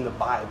this in the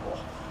Bible?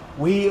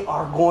 We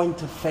are going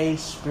to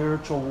face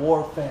spiritual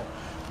warfare.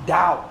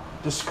 Doubt,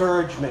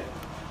 discouragement,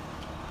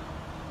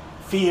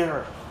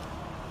 fear,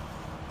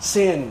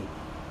 sin.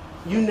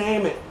 You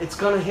name it. It's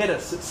going to hit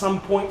us at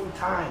some point in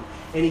time.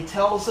 And he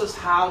tells us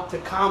how to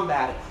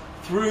combat it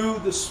through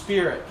the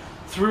Spirit,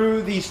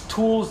 through these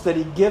tools that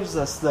he gives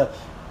us, the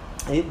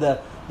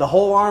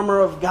whole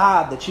armor of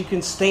God that you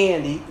can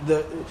stand,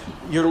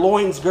 your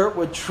loins girt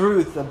with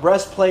truth, the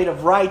breastplate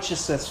of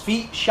righteousness,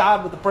 feet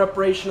shod with the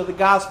preparation of the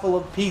gospel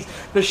of peace,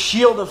 the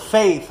shield of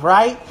faith,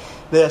 right?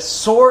 The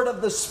sword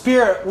of the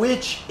Spirit,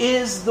 which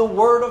is the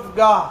Word of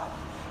God.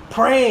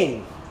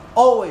 Praying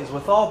always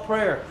with all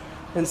prayer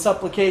and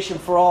supplication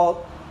for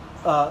all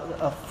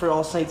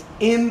saints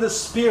in the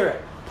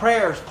Spirit.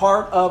 Prayer is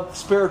part of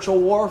spiritual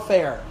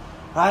warfare,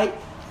 right?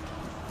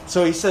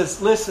 So he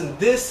says, listen,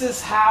 this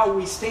is how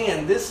we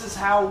stand. This is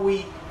how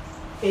we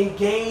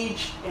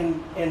engage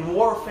in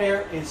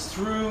warfare, is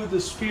through the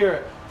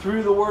Spirit,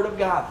 through the Word of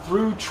God,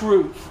 through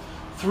truth,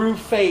 through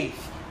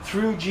faith,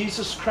 through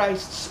Jesus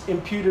Christ's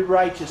imputed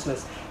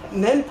righteousness.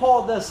 And then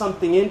Paul does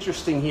something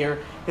interesting here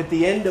at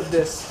the end of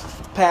this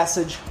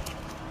passage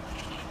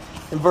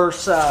in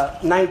verse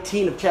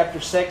 19 of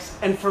chapter 6.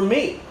 And for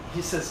me,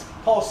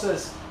 Paul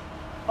says,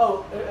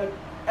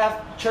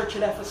 church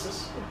at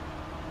Ephesus,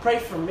 pray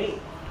for me,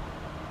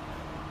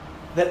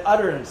 that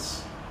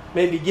utterance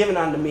may be given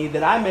unto me,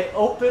 that I may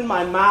open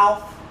my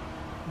mouth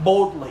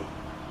boldly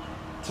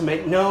to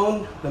make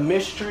known the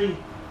mystery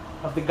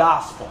of the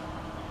gospel,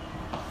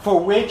 for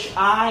which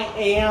I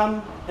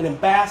am an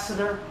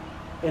ambassador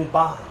in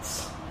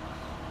bonds,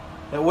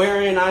 that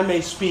wherein I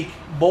may speak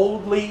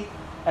boldly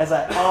as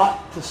I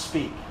ought to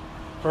speak.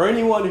 For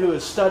anyone who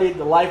has studied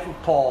the life of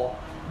Paul,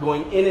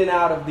 going in and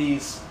out of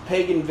these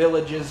pagan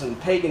villages and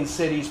pagan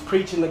cities,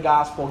 preaching the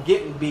gospel,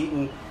 getting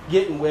beaten,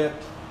 getting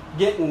whipped,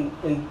 getting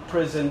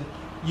imprisoned,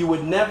 you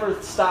would never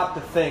stop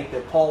to think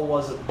that Paul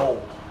wasn't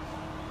bold.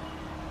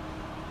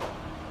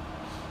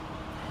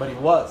 But he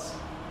was.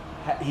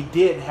 He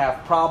did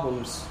have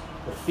problems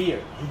with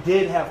fear. He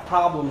did have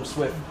problems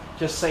with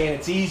just saying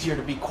it's easier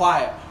to be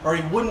quiet. Or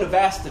he wouldn't have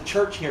asked the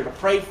church here to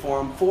pray for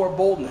him for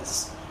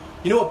boldness.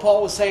 You know what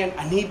Paul was saying?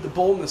 I need the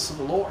boldness of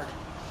the Lord.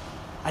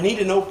 I need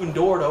an open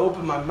door to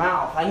open my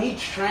mouth. I need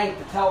strength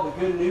to tell the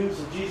good news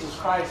of Jesus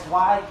Christ.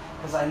 Why?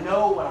 Because I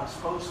know what I'm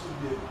supposed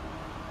to do.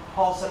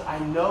 Paul said, I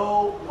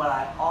know what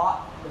I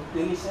ought.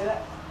 Didn't he say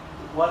that?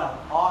 What I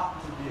ought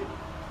to do.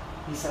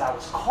 He said, I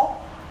was called.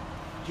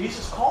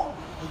 Jesus called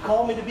me. He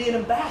called me to be an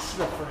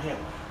ambassador for Him.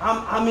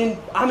 I'm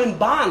in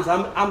bonds.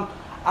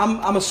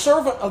 I'm a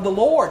servant of the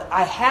Lord.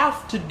 I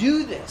have to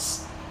do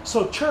this.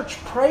 So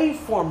church, pray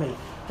for me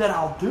that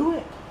I'll do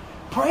it.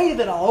 Pray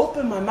that I'll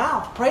open my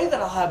mouth. Pray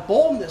that I'll have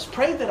boldness.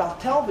 Pray that I'll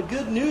tell the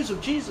good news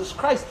of Jesus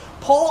Christ.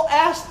 Paul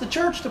asked the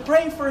church to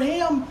pray for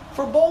him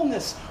for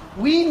boldness.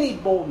 We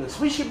need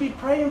boldness. We should be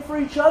praying for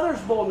each other's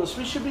boldness.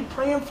 We should be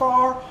praying for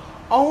our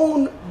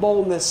own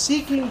boldness,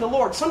 seeking the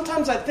Lord.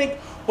 Sometimes I think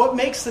what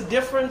makes the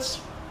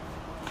difference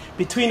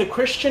between a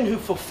Christian who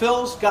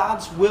fulfills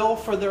God's will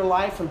for their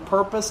life and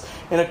purpose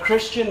and a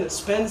Christian that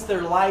spends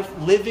their life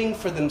living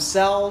for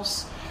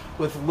themselves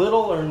with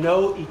little or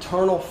no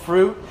eternal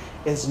fruit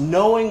is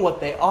knowing what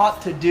they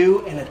ought to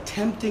do and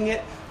attempting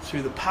it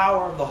through the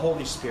power of the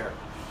Holy Spirit.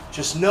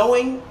 Just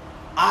knowing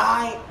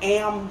I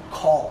am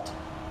called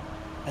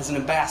as an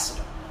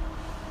ambassador.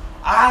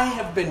 I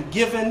have been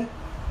given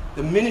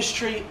the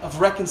ministry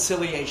of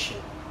reconciliation.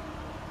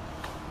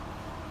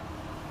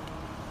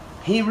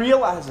 He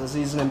realizes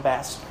he's an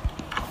ambassador.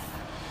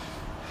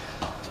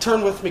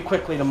 Turn with me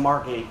quickly to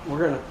Mark 8. We're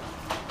going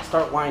to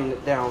start winding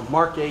it down.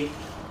 Mark 8.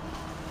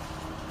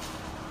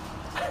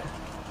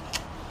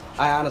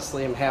 I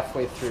honestly am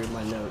halfway through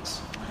my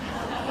notes.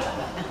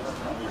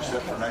 You're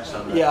set for next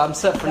Sunday. Yeah, I'm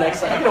set for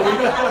next Sunday.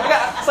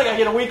 It's like I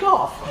get a week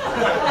off.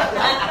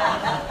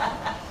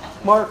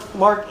 Mark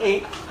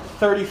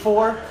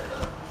 8:34.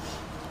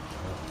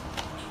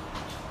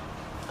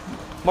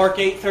 Mark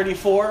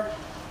 8:34.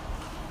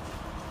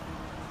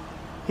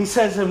 He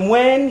says, and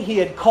when he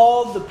had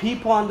called the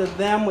people unto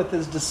them with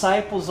his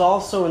disciples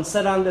also, and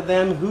said unto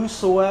them,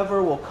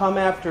 whosoever will come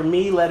after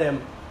me, let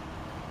him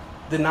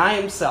deny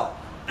himself,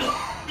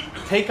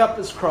 take up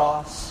his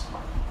cross,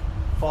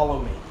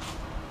 follow me.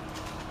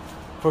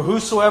 For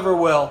whosoever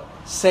will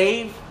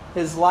save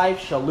his life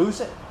shall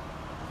lose it,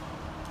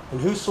 and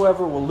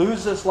whosoever will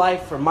lose his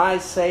life for my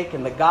sake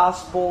and the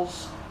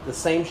gospel's, the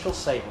same shall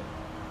save it.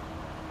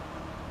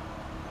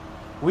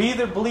 We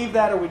either believe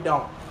that or we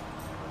don't.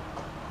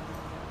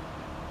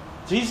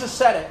 Jesus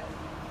said it,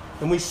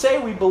 and we say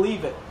we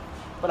believe it,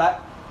 but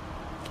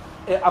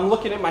I'm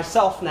looking at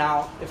myself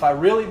now. If I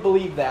really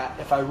believe that,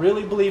 if I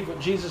really believe what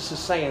Jesus is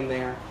saying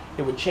there,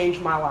 it would change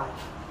my life.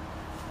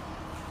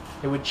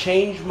 It would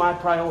change my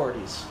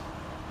priorities.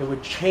 It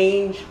would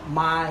change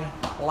my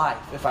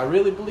life if I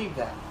really believe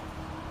that.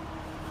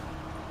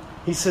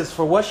 He says,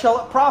 for what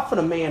shall it profit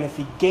a man if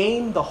he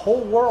gain the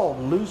whole world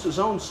and lose his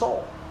own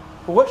soul?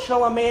 For what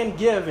shall a man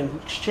give in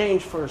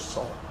exchange for his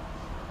soul?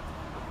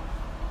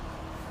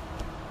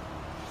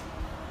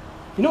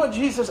 You know what,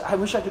 Jesus, I'm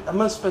going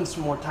to spend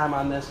some more time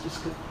on this.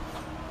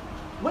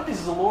 What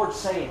is the Lord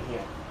saying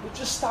here? We'll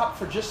just stop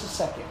for just a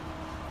second.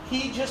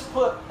 He just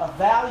put a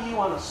value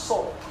on a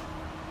soul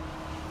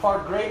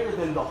far greater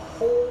than the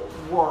whole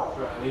world.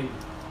 Right.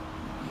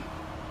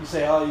 You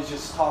say, oh, he's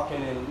just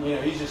talking and,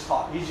 he's just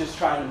talking. He's just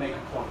trying to make a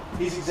point.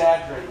 He's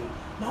exaggerating.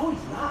 No,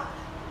 he's not.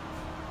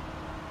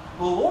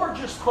 The Lord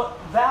just put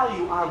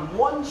value on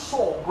one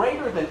soul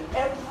greater than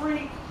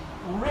every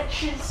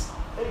riches.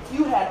 If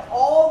you had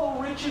all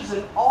the riches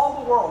in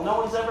all the world, no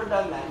one's ever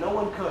done that. No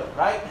one could,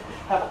 right?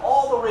 Have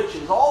all the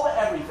riches, all the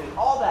everything,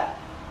 all that.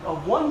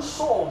 One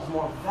soul is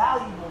more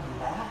valuable than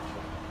that.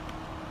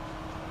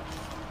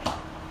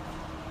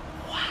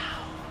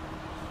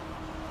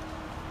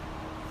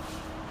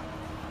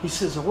 He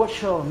says, what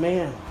shall a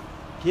man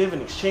give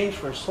in exchange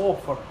for his soul?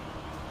 For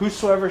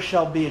whosoever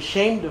shall be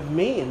ashamed of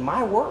me and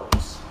my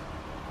works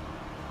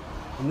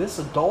in this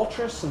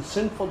adulterous and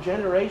sinful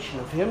generation,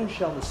 of him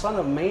shall the Son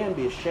of Man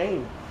be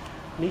ashamed,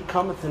 and he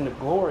cometh in the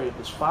glory of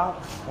his Father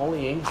and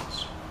holy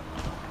angels.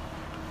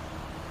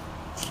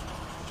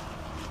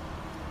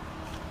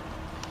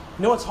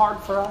 You know what's hard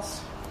for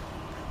us?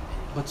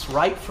 What's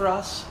right for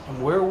us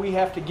and where we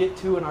have to get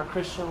to in our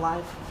Christian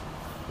life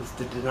is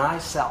to deny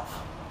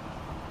self,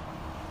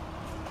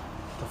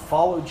 to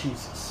follow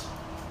Jesus,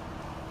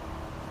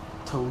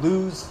 to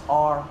lose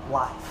our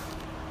life.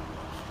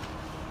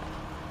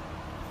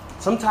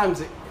 Sometimes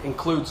it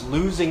includes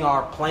losing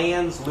our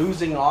plans,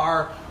 losing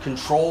our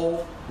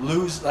control,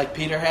 like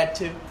Peter had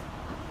to.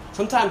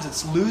 Sometimes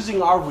it's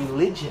losing our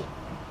religion.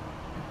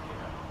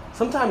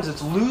 Sometimes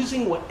it's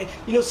losing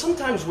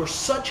sometimes we're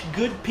such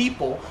good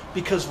people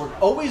because we're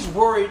always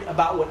worried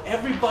about what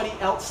everybody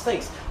else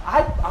thinks.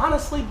 I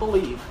honestly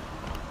believe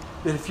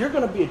that if you're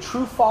going to be a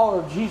true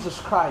follower of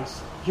Jesus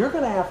Christ, you're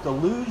going to have to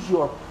lose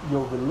your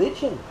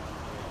religion.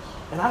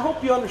 And I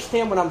hope you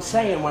understand what I'm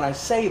saying when I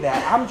say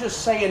that. I'm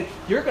just saying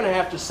you're going to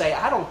have to say,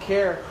 I don't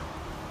care.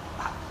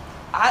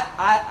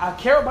 I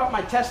care about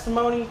my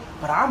testimony,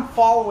 but I'm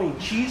following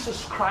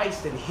Jesus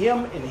Christ and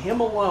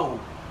Him alone.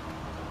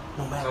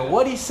 No matter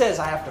what He says,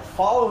 I have to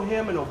follow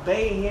Him and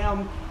obey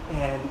Him,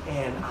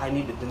 and I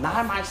need to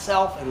deny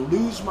myself and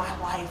lose my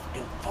life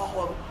and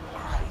follow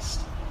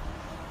Christ.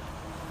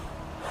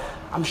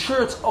 I'm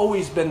sure it's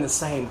always been the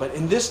same, but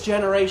in this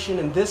generation,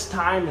 in this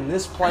time, in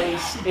this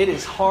place, it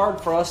is hard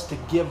for us to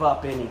give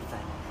up anything.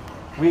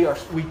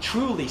 We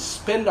truly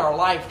spend our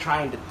life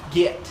trying to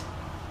get.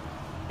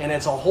 And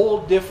it's a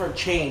whole different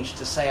change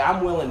to say,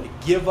 I'm willing to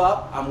give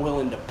up, I'm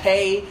willing to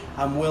pay,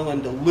 I'm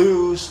willing to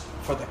lose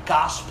for the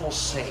gospel's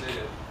sake.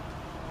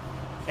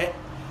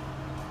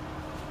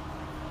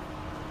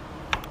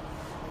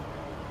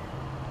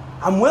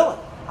 I'm willing.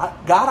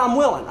 God, I'm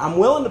willing. I'm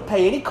willing to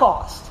pay any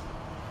cost.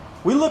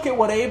 We look at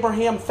what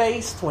Abraham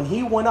faced when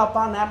he went up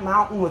on that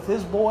mountain with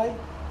his boy.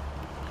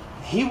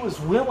 He was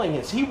willing,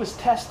 as he was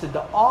tested,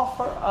 to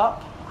offer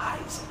up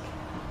Isaac,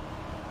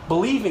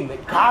 believing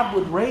that God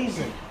would raise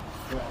him.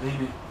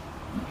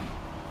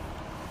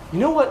 You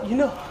know what? You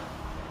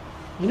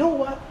know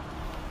what?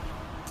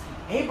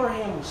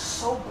 Abraham was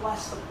so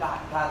blessed of God.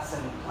 God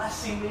said,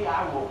 blessing thee,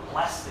 I will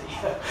bless thee.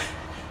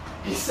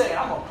 He said,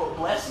 I'm going to put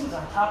blessings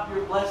on top of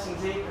your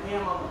blessings,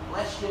 Abraham. I'm going to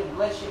bless you and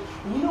bless you.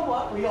 And you know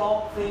what? We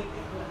all think,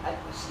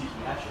 excuse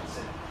me, I should have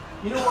said it.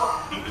 You know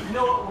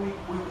what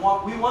we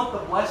want? We want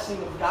the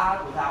blessing of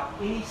God without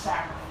any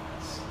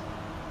sacrifice.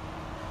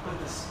 But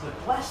the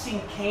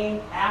blessing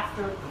came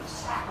after the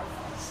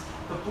sacrifice.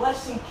 The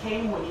blessing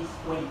came when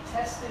he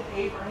tested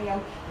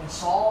Abraham and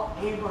saw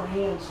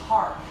Abraham's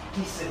heart.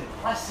 He said, in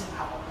blessing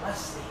I will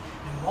bless thee,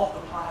 and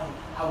multiplying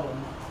I will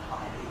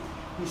multiply thee.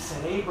 He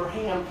said,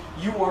 Abraham,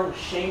 you weren't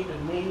ashamed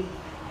of me,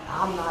 and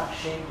I'm not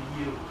ashamed of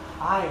you.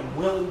 I am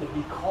willing to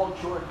be called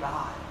your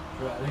God.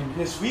 Right.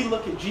 And as we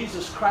look at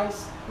Jesus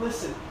Christ,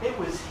 listen, it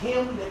was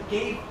Him that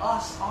gave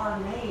us our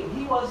name.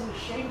 He wasn't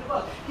ashamed of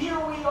us. Here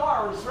we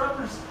are.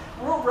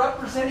 We're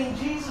representing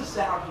Jesus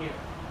down here.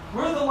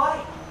 We're the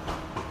light.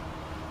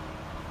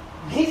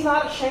 He's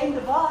not ashamed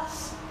of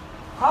us.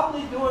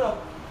 Probably doing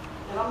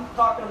and I'm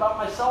talking about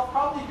myself,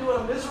 probably doing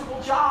a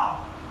miserable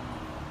job.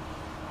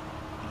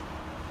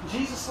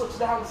 Jesus looks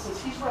down and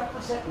says, He's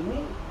representing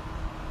me.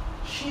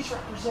 She's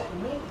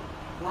representing me.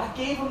 And I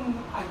gave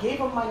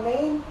him my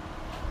name,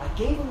 I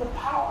gave him the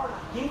power, and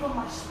I gave him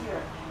my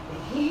spirit.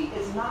 And He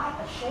is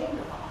not ashamed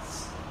of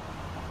us.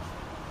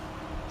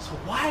 So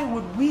why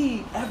would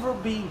we ever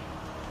be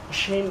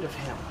ashamed of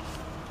Him?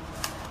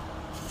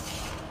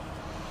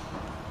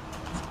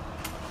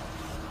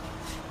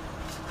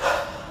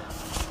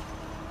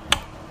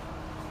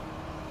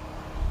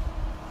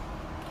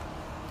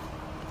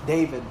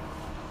 David,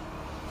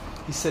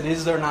 he said,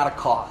 is there not a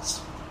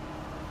cause?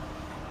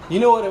 You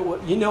know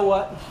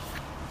what?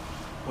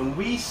 When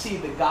we see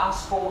the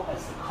gospel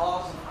as the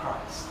cause of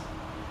Christ,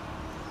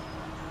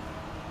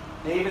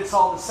 David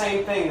saw the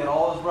same thing that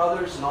all his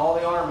brothers and all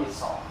the army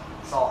saw.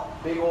 They saw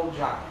a big old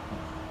giant.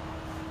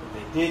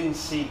 But they didn't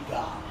see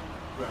God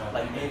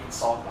like David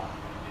saw God.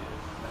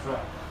 That's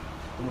right.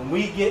 And when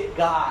we get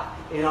God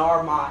in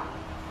our mind,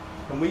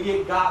 when we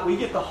get God, we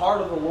get the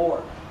heart of the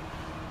Lord.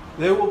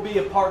 There will be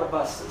a part of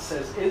us that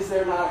says, is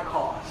there not a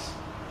cause?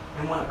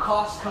 And when a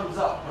cost comes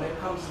up, when it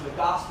comes to the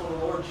gospel of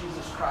the Lord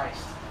Jesus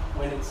Christ,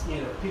 when it's,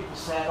 people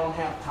say, I don't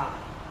have time.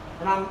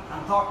 And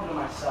I'm talking to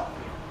myself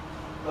here.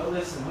 But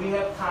listen, we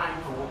have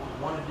time for what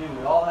we want to do.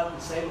 We all have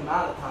the same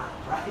amount of time,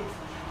 right?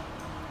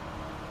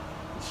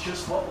 It's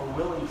just what we're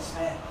willing to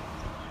spend.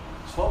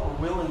 It's what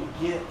we're willing to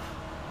give.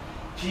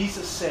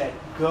 Jesus said,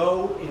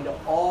 go into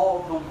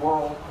all the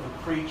world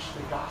and preach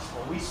the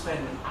gospel. We spend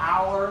an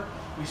hour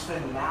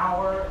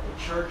at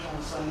church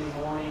on Sunday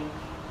morning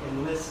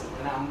and listen.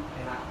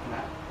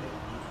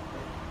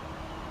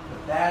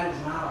 But that is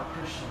not our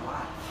Christian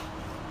life.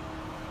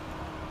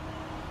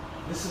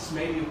 This is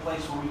maybe a place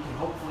where we can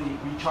hopefully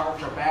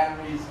recharge our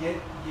batteries,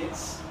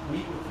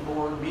 meet with the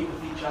Lord, meet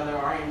with each other.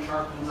 Iron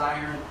sharpens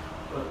iron.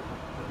 But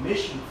the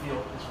mission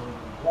field is when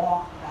we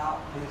walk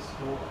out this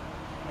door.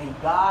 And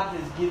God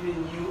has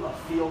given you a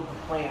field to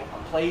plant,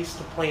 a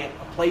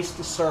place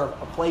to serve,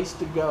 a place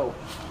to go.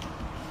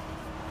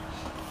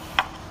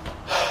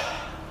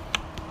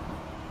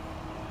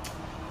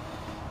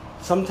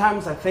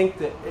 Sometimes I think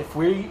that if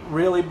we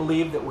really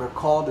believe that we're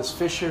called as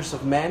fishers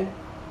of men,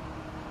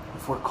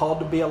 if we're called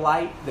to be a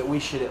light, that we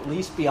should at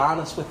least be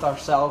honest with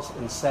ourselves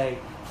and say,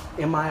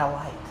 am I a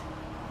light?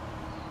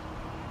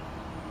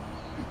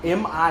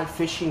 Am I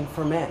fishing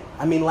for men?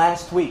 I mean,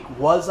 last week,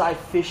 was I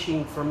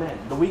fishing for men?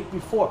 The week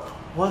before,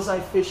 was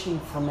I fishing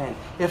for men?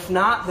 If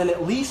not, then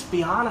at least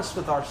be honest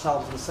with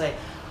ourselves and say,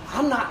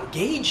 I'm not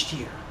engaged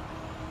here.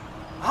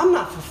 I'm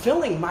not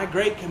fulfilling my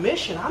great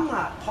commission. I'm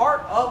not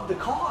part of the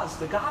cause,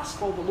 the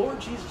gospel of the Lord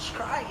Jesus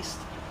Christ.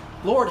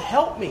 Lord,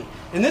 help me.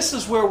 And this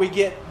is where we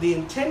get the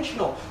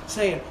intentional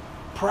saying,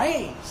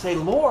 pray. Say,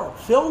 Lord,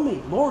 fill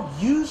me. Lord,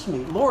 use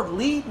me. Lord,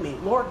 lead me.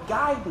 Lord,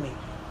 guide me.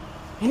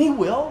 And He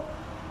will.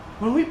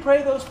 When we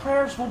pray those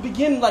prayers, we'll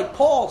begin like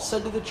Paul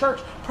said to the church,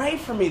 pray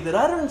for me that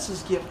utterance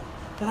is given,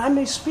 that I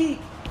may speak.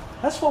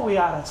 That's what we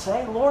ought to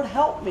say. Lord,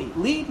 help me.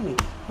 Lead me.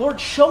 Lord,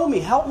 show me.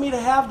 Help me to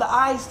have the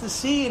eyes to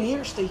see and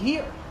ears to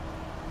hear.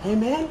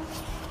 Amen?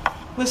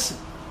 Listen,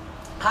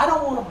 I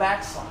don't want to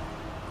backslide.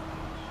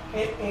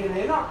 And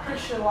in our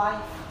Christian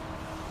life,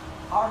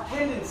 our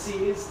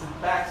tendency is to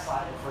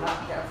backslide if we're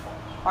not careful.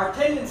 Our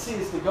tendency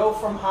is to go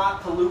from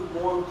hot to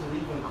lukewarm to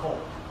even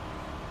cold.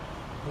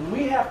 And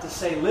we have to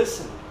say,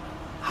 listen,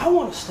 I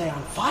want to stay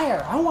on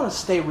fire. I want to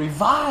stay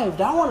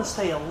revived. I want to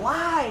stay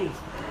alive.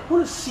 I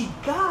want to see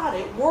God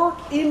at work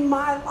in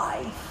my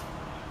life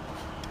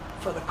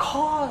for the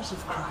cause of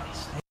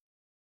Christ.